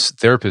 a lot of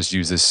therapists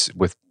use this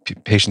with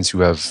patients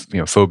who have,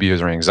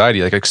 phobias or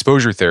anxiety, like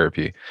exposure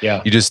therapy.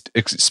 Yeah. You just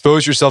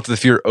expose yourself to the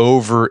fear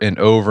over and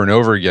over and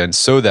over again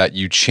so that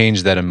you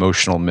change that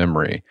emotional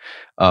memory.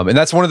 And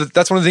that's one of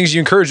the things you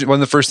encourage. One of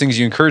the first things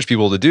you encourage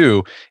people to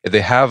do if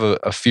they have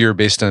a fear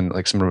based on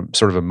like some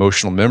sort of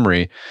emotional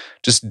memory,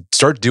 just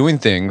start doing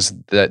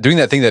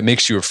that thing that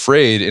makes you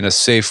afraid in a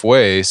safe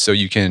way, so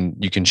you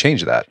can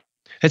change that.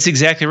 That's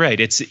exactly right.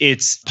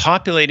 It's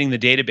populating the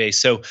database.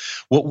 So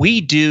what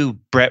we do,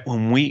 Brett,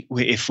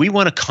 if we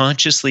want to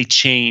consciously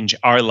change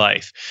our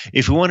life,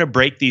 if we want to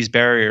break these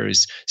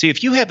barriers, see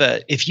if you have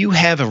a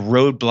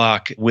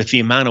roadblock with the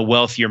amount of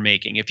wealth you're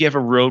making, if you have a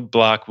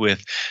roadblock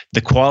with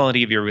the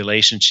quality of your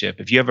relationship,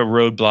 if you have a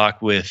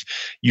roadblock with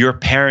your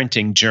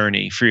parenting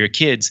journey for your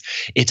kids,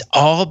 it's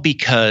all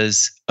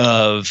because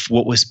of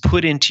what was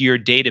put into your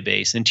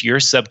database, into your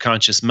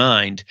subconscious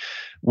mind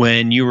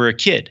when you were a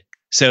kid.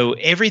 So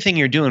everything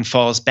you're doing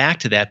falls back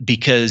to that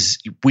because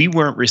we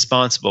weren't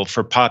responsible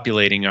for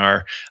populating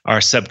our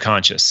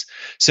subconscious.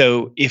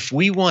 So if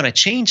we want to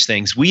change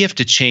things, we have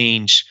to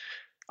change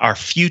our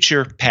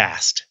future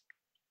past.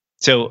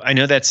 So I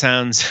know that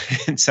sounds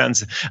it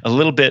sounds a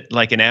little bit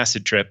like an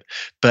acid trip,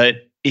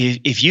 but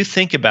if you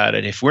think about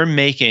it, if we're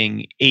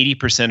making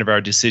 80% of our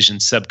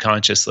decisions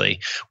subconsciously,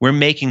 we're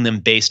making them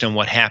based on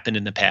what happened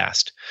in the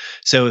past.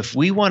 So if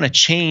we want to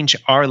change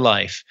our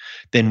life,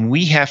 then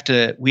we have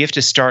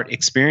to start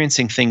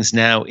experiencing things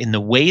now in the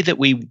way that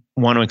we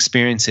want to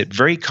experience it,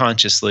 very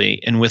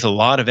consciously and with a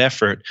lot of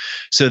effort,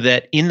 so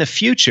that in the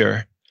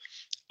future,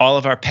 all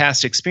of our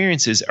past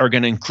experiences are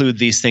going to include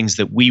these things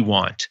that we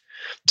want.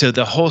 So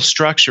the whole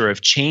structure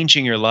of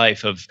changing your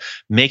life, of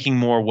making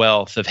more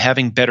wealth, of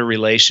having better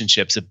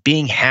relationships, of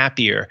being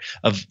happier,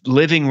 of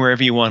living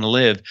wherever you want to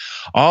live,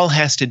 all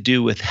has to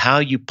do with how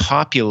you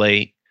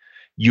populate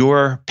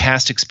your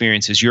past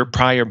experiences, your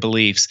prior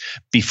beliefs,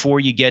 before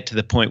you get to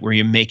the point where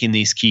you're making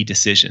these key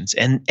decisions.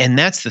 And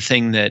that's the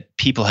thing that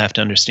people have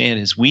to understand,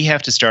 is we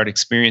have to start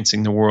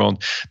experiencing the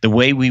world the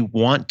way we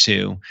want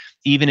to,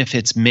 even if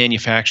it's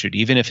manufactured,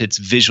 even if it's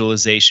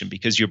visualization,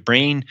 because your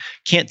brain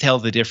can't tell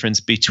the difference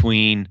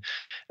between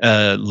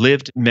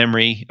lived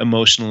memory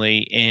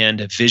emotionally and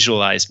a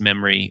visualized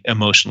memory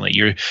emotionally.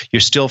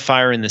 You're still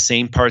firing the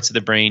same parts of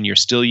the brain, you're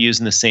still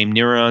using the same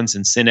neurons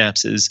and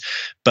synapses,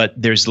 but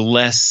there's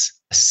less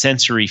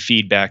sensory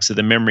feedback, so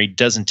the memory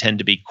doesn't tend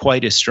to be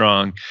quite as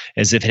strong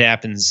as if it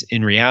happens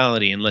in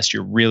reality, unless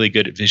you're really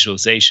good at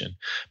visualization.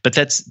 But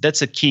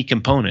that's a key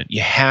component.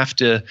 You have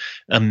to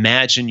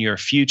imagine your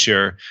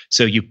future,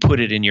 so you put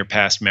it in your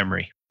past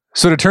memory.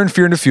 So to turn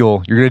fear into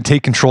fuel, you're going to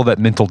take control of that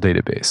mental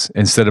database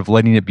instead of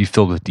letting it be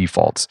filled with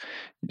defaults.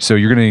 So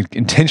you're going to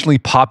intentionally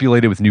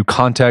populate it with new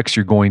context.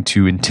 You're going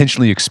to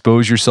intentionally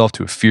expose yourself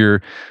to a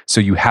fear,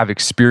 so you have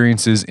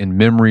experiences and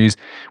memories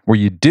where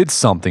you did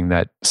something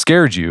that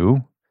scared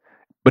you,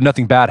 but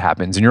nothing bad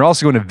happens. And you're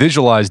also going to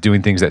visualize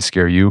doing things that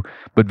scare you,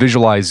 but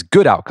visualize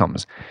good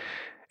outcomes.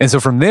 And so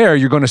from there,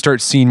 you're going to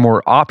start seeing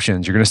more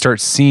options. You're going to start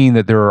seeing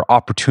that there are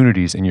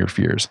opportunities in your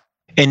fears.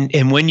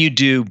 And when you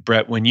do,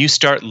 Brett, when you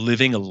start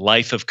living a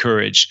life of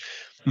courage,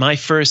 my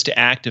first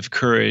act of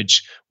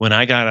courage when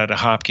I got out of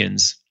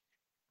Hopkins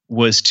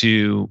was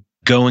to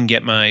go and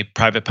get my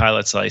private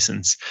pilot's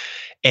license.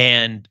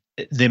 And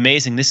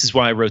this is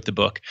why I wrote the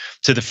book.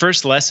 So the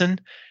first lesson,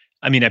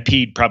 I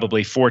peed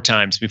probably 4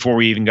 times before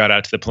we even got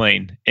out to the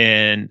plane,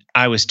 and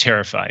I was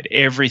terrified.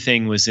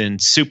 Everything was in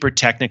super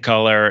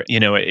technicolor.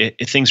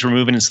 Things were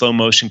moving in slow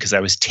motion because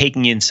I was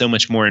taking in so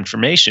much more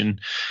information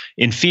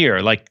in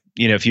fear. Like,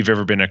 if you've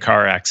ever been in a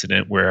car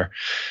accident where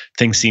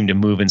things seem to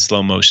move in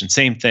slow motion,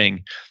 same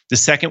thing. The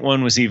second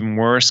one was even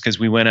worse because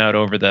we went out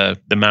over the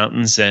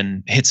mountains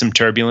and hit some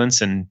turbulence,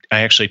 and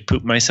I actually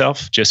pooped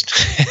myself just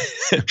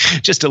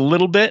a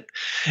little bit.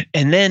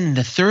 And then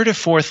the third or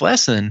fourth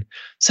lesson,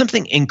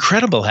 something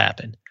incredible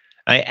happened.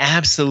 I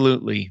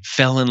absolutely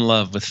fell in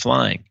love with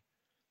flying.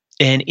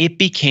 And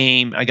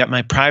I got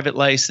my private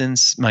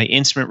license, my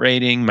instrument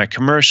rating, my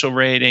commercial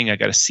rating, I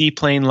got a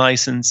seaplane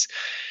license.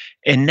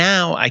 And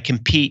now I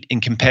compete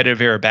in competitive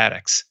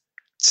aerobatics.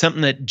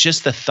 Something that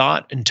just the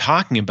thought and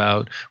talking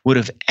about would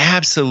have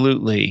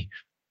absolutely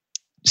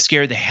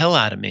scared the hell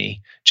out of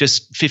me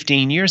just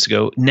 15 years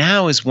ago.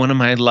 Now is one of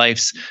my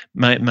life's,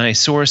 my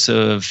source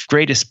of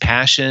greatest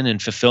passion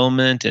and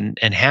fulfillment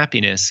and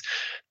happiness.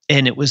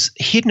 And it was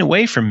hidden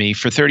away from me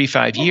for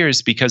 35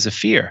 years because of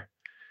fear.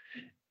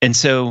 And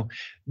so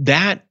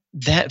that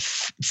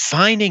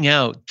finding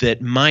out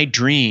that my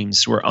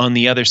dreams were on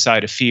the other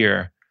side of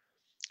fear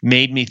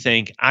made me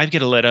think, I've got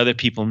to let other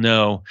people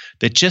know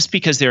that just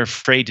because they're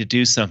afraid to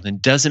do something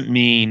doesn't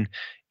mean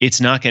it's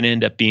not going to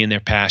end up being their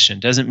passion,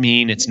 doesn't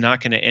mean it's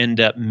not going to end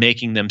up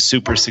making them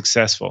super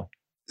successful.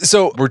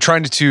 So we're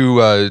trying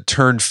to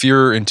turn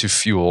fear into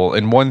fuel.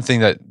 And one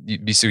thing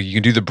so you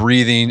can do the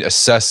breathing,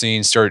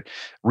 assessing, start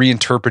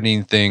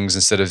reinterpreting things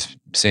instead of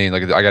saying,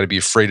 like, I got to be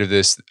afraid of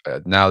this.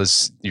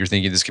 You're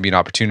thinking this can be an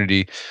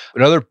opportunity.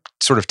 Another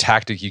sort of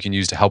tactic you can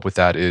use to help with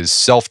that is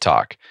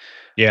self-talk.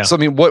 Yeah. So,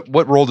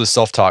 what role does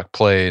self-talk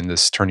play in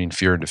this turning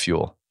fear into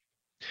fuel?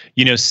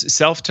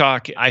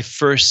 Self-talk, I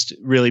first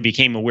really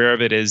became aware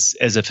of it as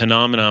a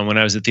phenomenon when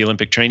I was at the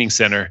Olympic Training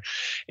Center,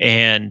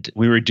 and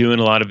we were doing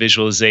a lot of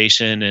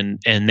visualization,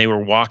 and they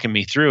were walking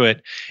me through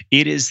it.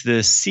 It is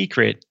the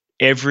secret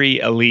every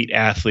elite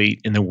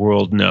athlete in the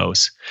world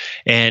knows.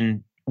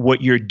 And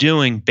what you're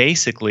doing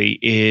basically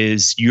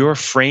is you're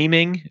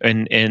framing,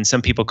 and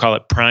some people call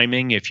it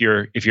priming. If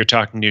you're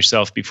talking to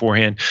yourself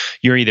beforehand,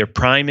 you're either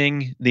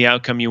priming the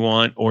outcome you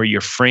want, or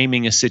you're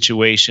framing a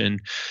situation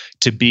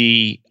to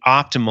be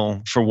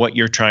optimal for what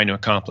you're trying to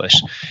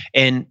accomplish.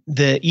 And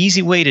the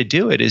easy way to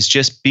do it is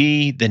just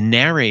be the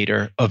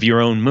narrator of your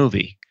own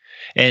movie.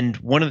 And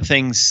one of the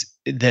things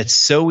that's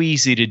so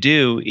easy to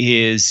do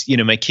is,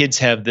 my kids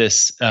have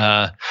this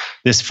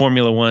this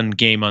Formula One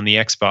game on the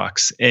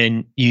Xbox,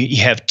 and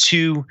you have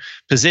two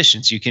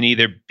positions. You can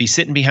either be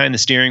sitting behind the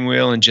steering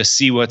wheel and just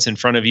see what's in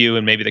front of you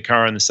and maybe the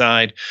car on the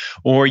side,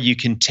 or you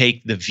can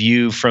take the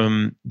view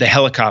from the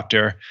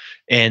helicopter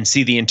and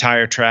see the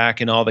entire track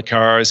and all the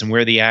cars and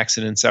where the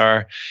accidents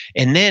are.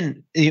 And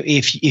then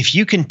if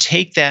you can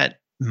take that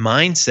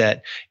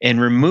mindset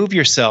and remove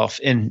yourself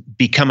and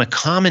become a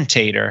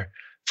commentator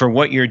for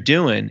what you're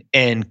doing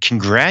and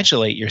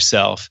congratulate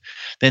yourself,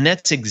 then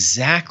that's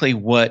exactly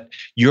what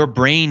your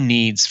brain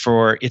needs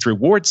for its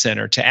reward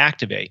center to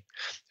activate.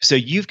 So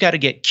you've got to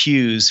get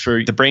cues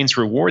for the brain's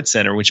reward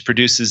center, which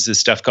produces this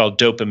stuff called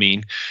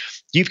dopamine.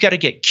 You've got to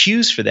get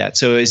cues for that.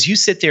 So as you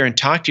sit there and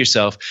talk to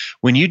yourself,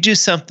 when you do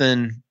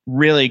something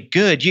really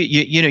good,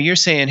 you're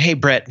saying, "Hey,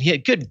 Brett, yeah,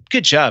 good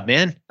job,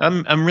 man.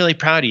 I'm really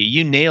proud of you.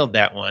 You nailed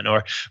that one."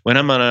 Or when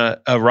I'm on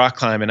a rock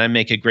climb and I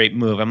make a great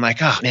move, I'm like,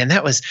 "Oh man,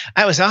 that was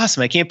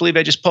awesome. I can't believe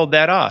I just pulled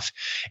that off."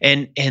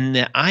 And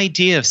the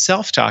idea of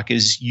self-talk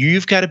is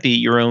you've got to be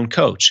your own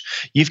coach.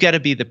 You've got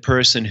to be the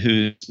person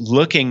who's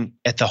looking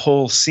at the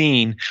whole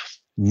scene,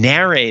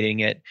 narrating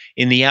it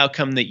in the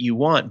outcome that you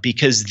want,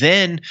 because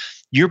then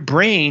your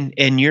brain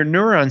and your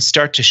neurons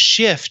start to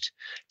shift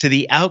to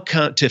the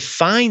outcome, to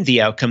find the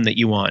outcome that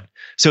you want.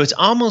 So it's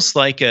almost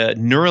like a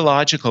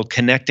neurological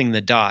connecting the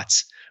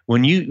dots.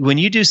 When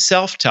you do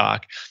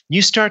self-talk,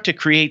 you start to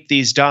create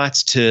these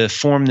dots to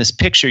form this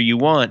picture you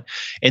want.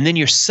 And then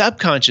your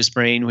subconscious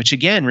brain, which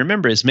again,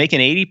 remember, is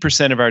making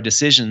 80% of our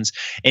decisions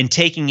and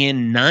taking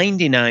in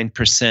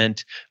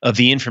 99% of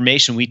the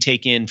information we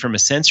take in from a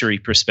sensory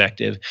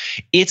perspective,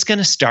 it's going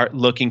to start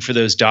looking for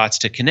those dots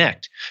to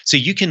connect. So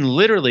you can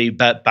literally,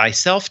 but by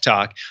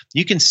self-talk,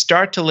 you can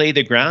start to lay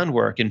the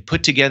groundwork and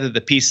put together the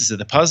pieces of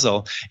the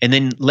puzzle, and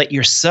then let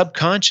your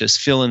subconscious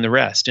fill in the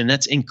rest. And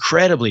that's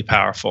incredibly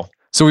powerful.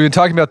 So we've been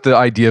talking about the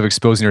idea of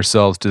exposing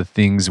ourselves to the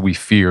things we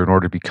fear in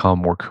order to become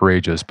more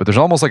courageous, but there's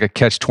almost like a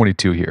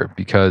catch-22 here,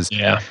 because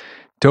to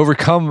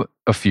overcome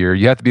a fear,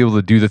 you have to be able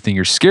to do the thing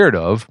you're scared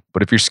of.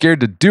 But if you're scared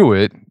to do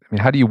it,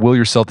 how do you will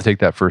yourself to take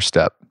that first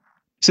step?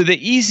 So the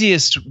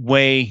easiest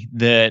way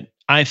that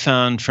I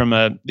found from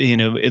at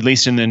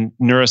least in the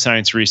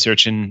neuroscience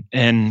research,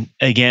 and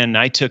again,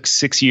 I took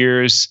 6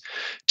 years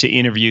to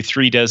interview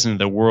 36 of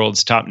the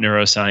world's top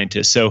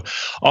neuroscientists. So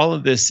all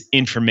of this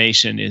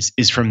information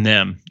is from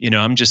them.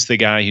 I'm just the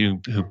guy who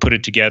put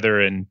it together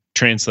and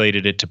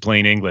translated it to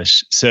plain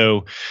English.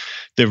 So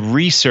the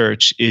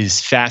research is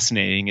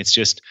fascinating.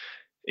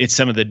 It's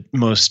some of the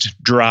most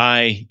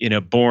dry,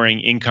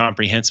 boring,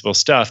 incomprehensible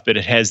stuff, but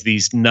it has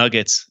these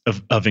nuggets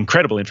of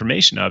incredible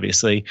information,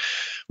 obviously.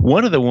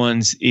 One of the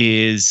ones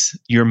is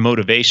your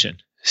motivation.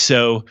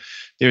 So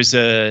there's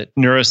a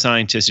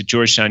neuroscientist at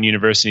Georgetown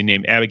University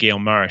named Abigail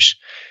Marsh,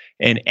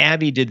 and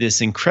Abby did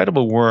this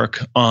incredible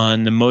work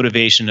on the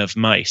motivation of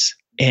mice.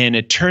 And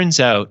it turns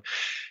out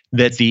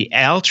that the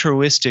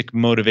altruistic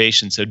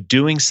motivation, so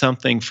doing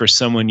something for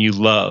someone you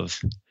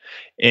love,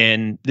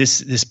 and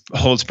this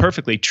holds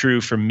perfectly true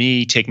for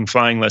me taking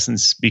flying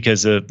lessons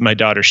because of my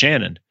daughter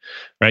Shannon,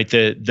 right?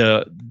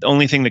 The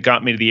only thing that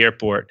got me to the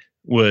airport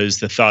was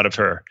the thought of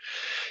her.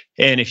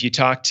 And if you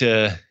talk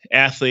to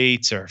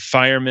athletes or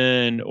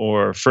firemen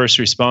or first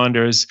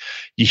responders,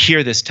 you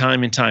hear this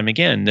time and time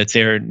again, that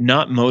they're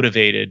not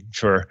motivated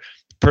for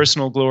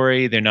personal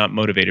glory. They're not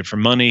motivated for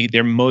money.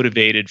 They're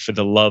motivated for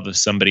the love of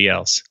somebody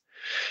else.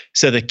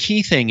 So the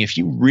key thing, if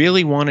you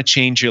really want to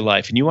change your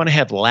life and you want to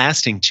have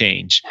lasting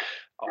change,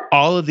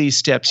 all of these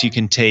steps you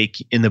can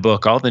take in the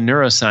book, all the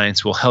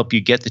neuroscience will help you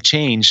get the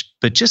change.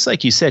 But just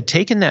like you said,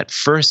 taking that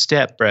first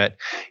step, Brett,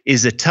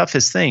 is the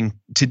toughest thing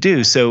to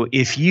do. So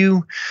if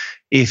you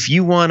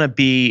want to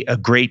be a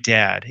great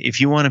dad, if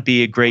you want to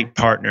be a great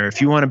partner,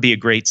 if you want to be a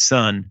great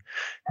son,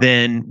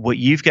 then what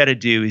you've got to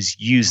do is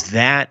use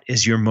that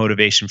as your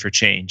motivation for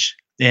change.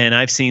 And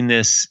I've seen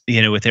this,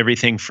 with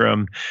everything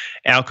from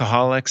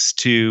alcoholics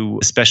to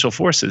special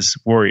forces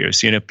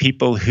warriors,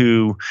 people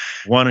who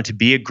wanted to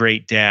be a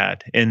great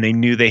dad and they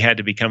knew they had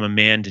to become a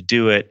man to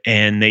do it.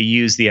 And they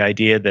used the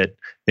idea that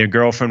their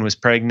girlfriend was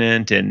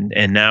pregnant and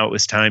now it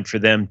was time for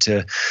them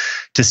to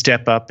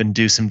step up and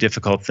do some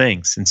difficult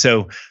things. And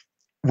so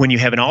when you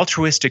have an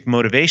altruistic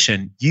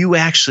motivation, you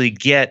actually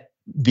get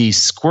these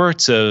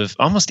squirts of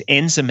almost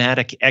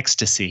enzymatic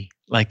ecstasy.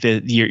 Like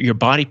your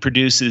body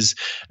produces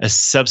a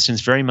substance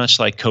very much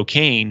like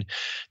cocaine,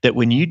 that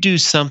when you do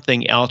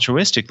something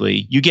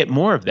altruistically, you get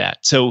more of that.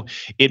 So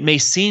it may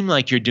seem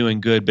like you're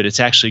doing good, but it's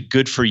actually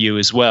good for you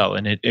as well,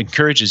 and it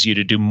encourages you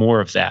to do more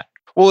of that.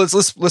 Well,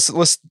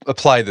 let's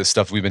apply this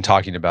stuff we've been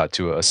talking about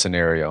to a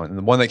scenario. And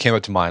the one that came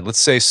up to mind, let's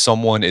say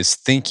someone is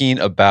thinking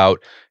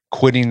about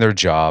quitting their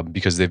job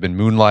because they've been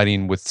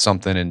moonlighting with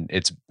something and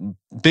it's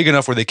big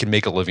enough where they can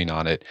make a living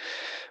on it,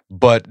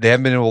 but they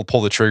haven't been able to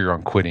pull the trigger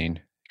on quitting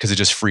because it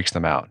just freaks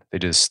them out. They're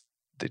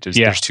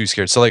too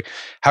scared. So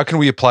how can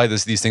we apply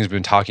these things we've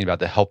been talking about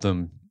to help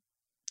them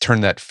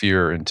turn that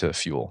fear into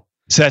fuel?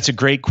 So that's a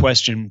great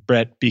question,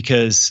 Brett,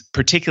 because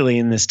particularly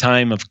in this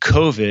time of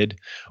COVID,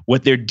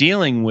 what they're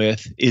dealing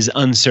with is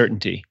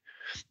uncertainty.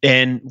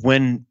 And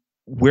when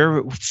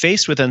we're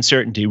faced with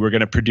uncertainty, we're going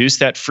to produce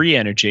that free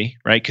energy,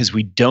 right? Because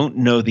we don't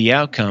know the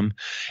outcome.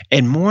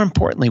 And more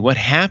importantly, what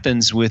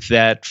happens with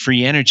that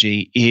free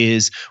energy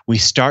is we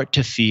start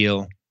to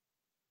feel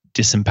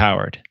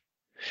disempowered.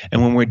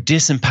 And when we're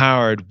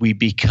disempowered, we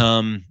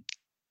become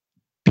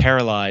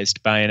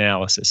paralyzed by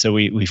analysis. So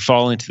we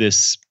fall into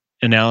this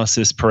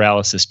analysis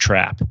paralysis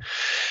trap.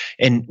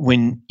 And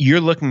when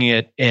you're looking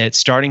at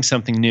starting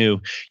something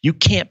new, you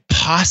can't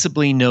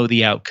possibly know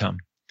the outcome.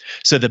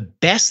 So the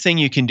best thing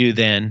you can do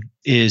then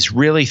is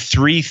really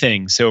three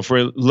things. So if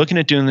we're looking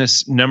at doing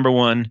this, number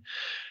one,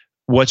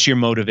 what's your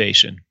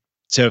motivation?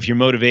 So if your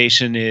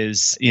motivation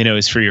is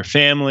for your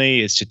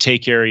family, is to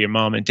take care of your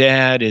mom and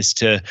dad, is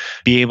to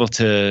be able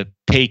to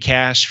pay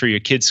cash for your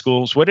kids'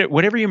 schools,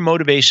 whatever your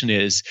motivation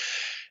is,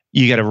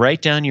 you got to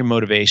write down your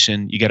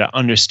motivation, you got to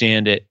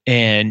understand it,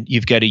 and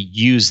you've got to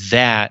use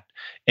that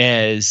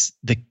as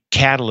the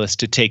catalyst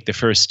to take the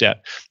first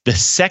step. The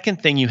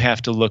second thing you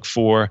have to look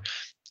for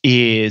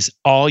is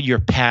all your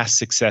past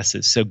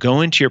successes. So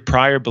go into your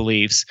prior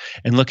beliefs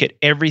and look at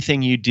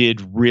everything you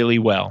did really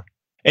well.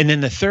 And then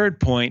the third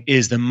point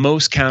is the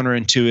most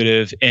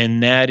counterintuitive,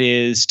 and that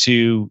is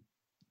to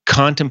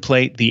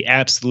contemplate the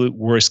absolute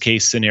worst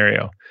case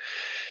scenario.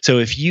 So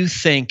if you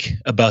think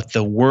about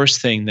the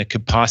worst thing that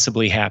could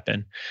possibly happen,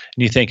 and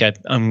you think,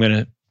 I'm going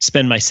to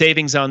spend my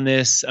savings on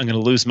this, I'm going to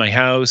lose my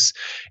house,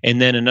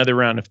 and then another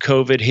round of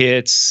COVID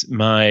hits,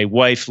 my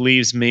wife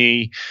leaves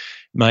me,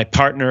 my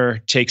partner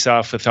takes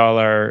off with all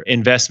our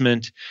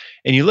investment,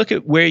 and you look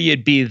at where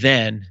you'd be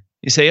then,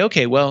 you say,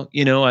 okay, well,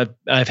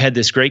 I've had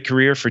this great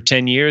career for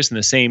 10 years in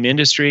the same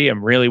industry.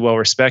 I'm really well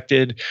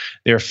respected.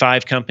 There are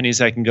 5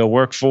 companies I can go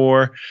work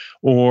for.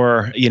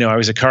 Or, I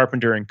was a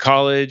carpenter in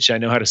college. I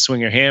know how to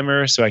swing a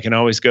hammer, so I can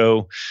always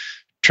go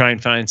try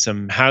and find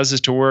some houses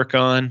to work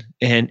on.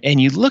 And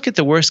you look at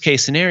the worst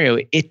case scenario,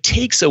 it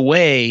takes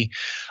away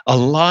a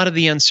lot of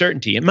the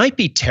uncertainty. It might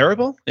be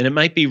terrible and it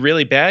might be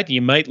really bad.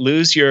 You might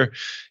lose your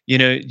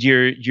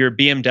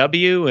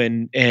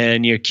BMW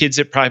and your kids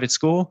at private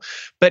school,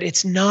 but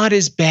it's not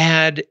as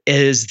bad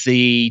as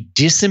the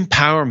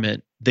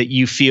disempowerment that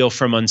you feel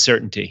from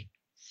uncertainty.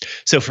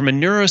 So from a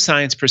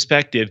neuroscience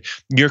perspective,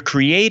 you're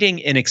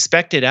creating an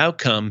expected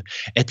outcome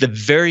at the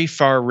very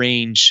far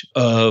range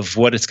of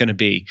what it's going to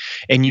be.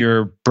 And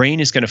your brain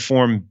is going to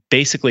form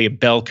basically a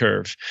bell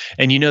curve.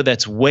 And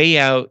that's way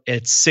out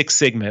at 6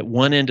 sigma, at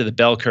one end of the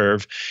bell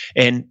curve.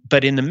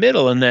 But in the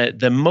middle, in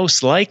the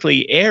most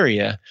likely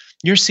area,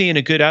 you're seeing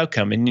a good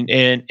outcome.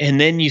 And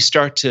then you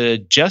start to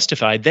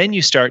justify, then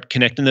you start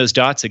connecting those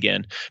dots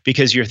again,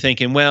 because you're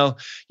thinking, well,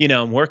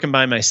 I'm working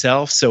by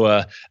myself. So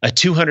a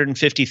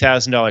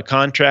 $250,000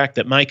 contract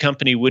that my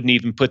company wouldn't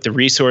even put the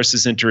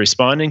resources into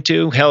responding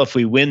to. Hell, if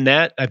we win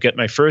that, I've got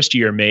my first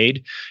year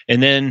made.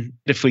 And then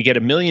if we get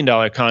 $1 million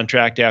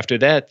contract after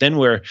that, then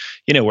we're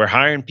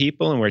hiring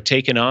people and we're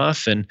taking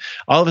off. And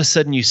all of a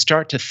sudden you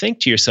start to think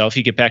to yourself,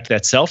 you get back to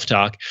that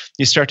self-talk,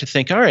 you start to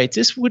think, all right,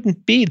 this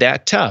wouldn't be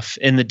that tough.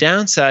 And the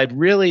downside,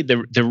 really,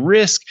 the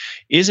risk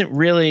isn't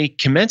really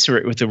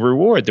commensurate with the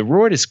reward. The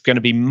reward is going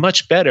to be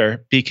much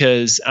better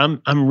because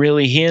I'm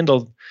really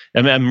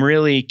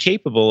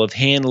capable of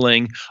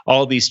handling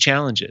all these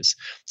challenges.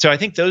 So I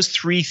think those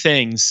 3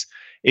 things,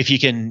 if you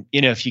can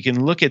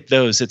look at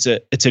those, it's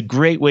a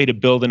great way to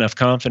build enough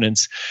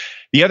confidence.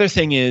 The other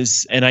thing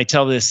is, and I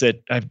tell this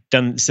said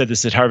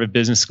this at Harvard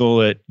Business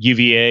School, at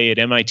UVA, at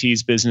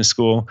MIT's Business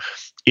School.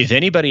 If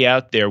anybody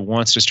out there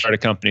wants to start a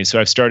company, so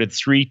I've started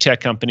 3 tech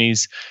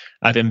companies,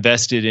 I've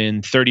invested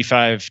in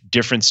 35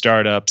 different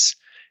startups,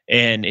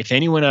 and if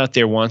anyone out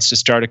there wants to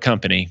start a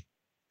company,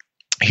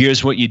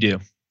 here's what you do.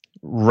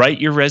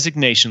 Write your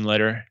resignation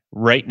letter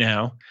right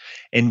now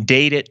and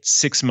date it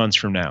 6 months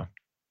from now.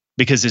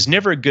 Because there's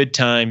never a good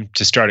time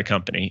to start a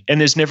company,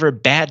 and there's never a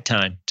bad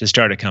time to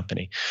start a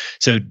company.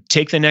 So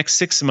take the next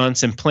 6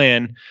 months and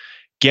plan,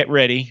 get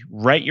ready,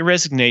 write your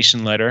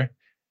resignation letter,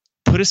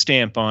 put a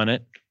stamp on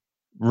it,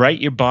 write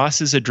your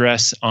boss's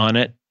address on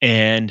it,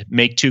 and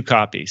make 2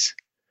 copies.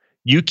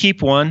 You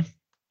keep one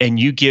and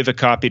you give a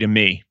copy to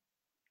me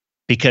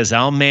because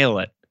I'll mail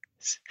it.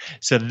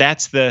 So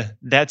that's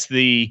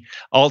the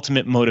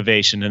ultimate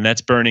motivation, and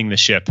that's burning the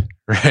ship.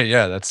 Right.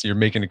 Yeah. You're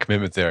making a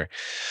commitment there.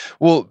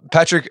 Well,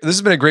 Patrick, this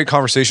has been a great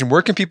conversation.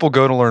 Where can people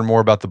go to learn more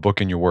about the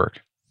book and your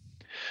work?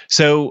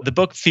 So the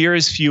book Fear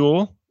is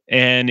Fuel,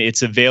 and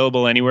it's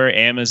available anywhere,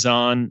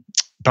 Amazon,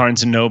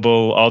 Barnes &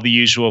 Noble, all the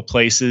usual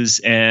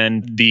places.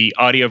 And the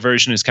audio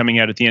version is coming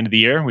out at the end of the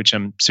year, which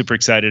I'm super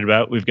excited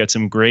about. We've got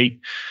some great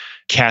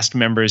cast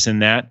members in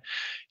that.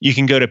 You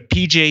can go to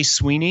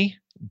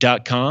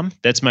pjsweeney.com.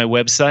 That's my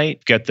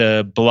website. Got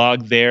the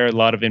blog there, a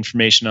lot of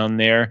information on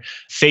there.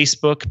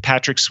 Facebook,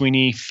 Patrick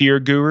Sweeney, Fear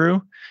Guru.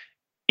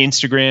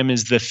 Instagram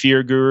is The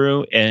Fear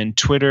Guru, and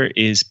Twitter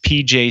is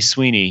PJ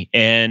Sweeney.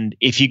 And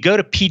if you go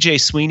to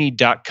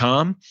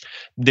pjsweeney.com,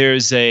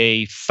 there's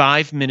a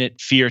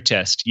 5-minute fear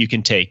test you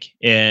can take,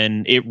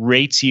 and it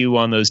rates you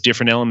on those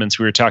different elements.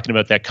 We were talking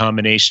about that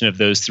combination of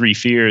those 3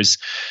 fears.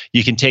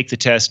 You can take the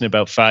test in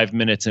about 5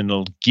 minutes, and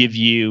it'll give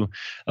you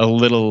a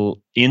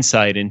little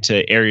insight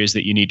into areas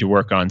that you need to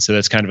work on. So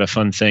that's kind of a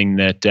fun thing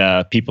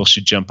that people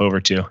should jump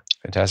over to.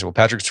 Fantastic. Well,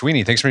 Patrick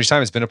Sweeney, thanks for your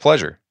time. It's been a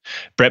pleasure.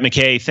 Brett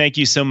McKay, thank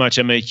you so much.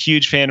 I'm a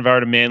huge fan of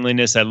Art of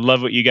Manliness. I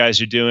love what you guys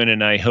are doing,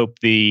 and I hope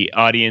the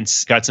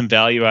audience got some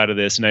value out of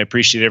this, and I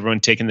appreciate everyone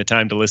taking the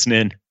time to listen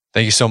in.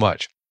 Thank you so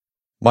much.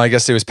 My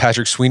guest today was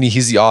Patrick Sweeney.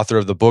 He's the author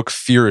of the book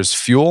Fear is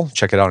Fuel.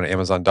 Check it out on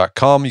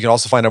amazon.com. You can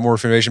also find out more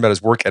information about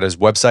his work at his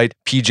website,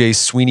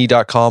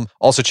 pjsweeney.com.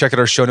 Also check out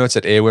our show notes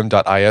at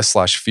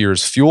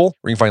aom.is/fearisfuel,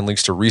 where you can find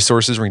links to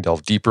resources where you can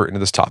delve deeper into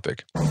this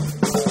topic.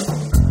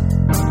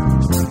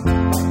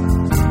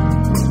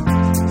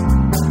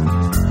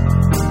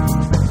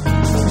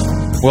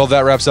 Well,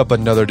 that wraps up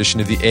another edition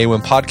of the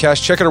AOM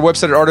podcast. Check out our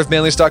website at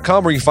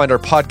artofmanliness.com, where you can find our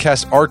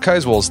podcast archives,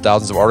 as well as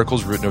thousands of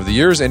articles written over the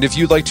years. And if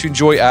you'd like to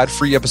enjoy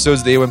ad-free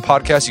episodes of the AOM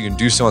podcast, you can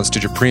do so on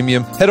Stitcher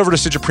Premium. Head over to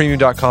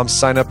stitcherpremium.com,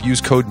 sign up,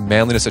 use code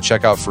manliness at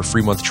checkout for a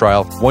free month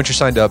trial. Once you're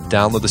signed up,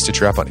 download the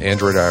Stitcher app on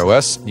Android or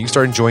iOS, and you can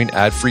start enjoying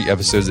ad-free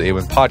episodes of the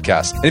AOM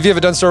podcast. And if you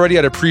haven't done so already,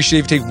 I'd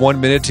appreciate if you take 1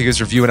 minute to give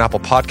us a review on Apple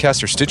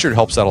Podcasts or Stitcher. It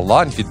helps out a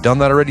lot. And if you've done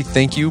that already,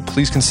 thank you.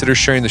 Please consider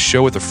sharing the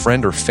show with a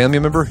friend or family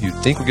member who you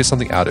think will get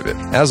something out of it.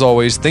 As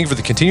always, thank you for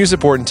the continued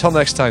support. Until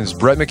next time, this is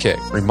Brett McKay,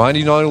 reminding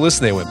you not only to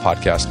listen to the AOM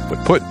podcast,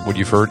 but put what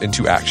you've heard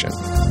into action.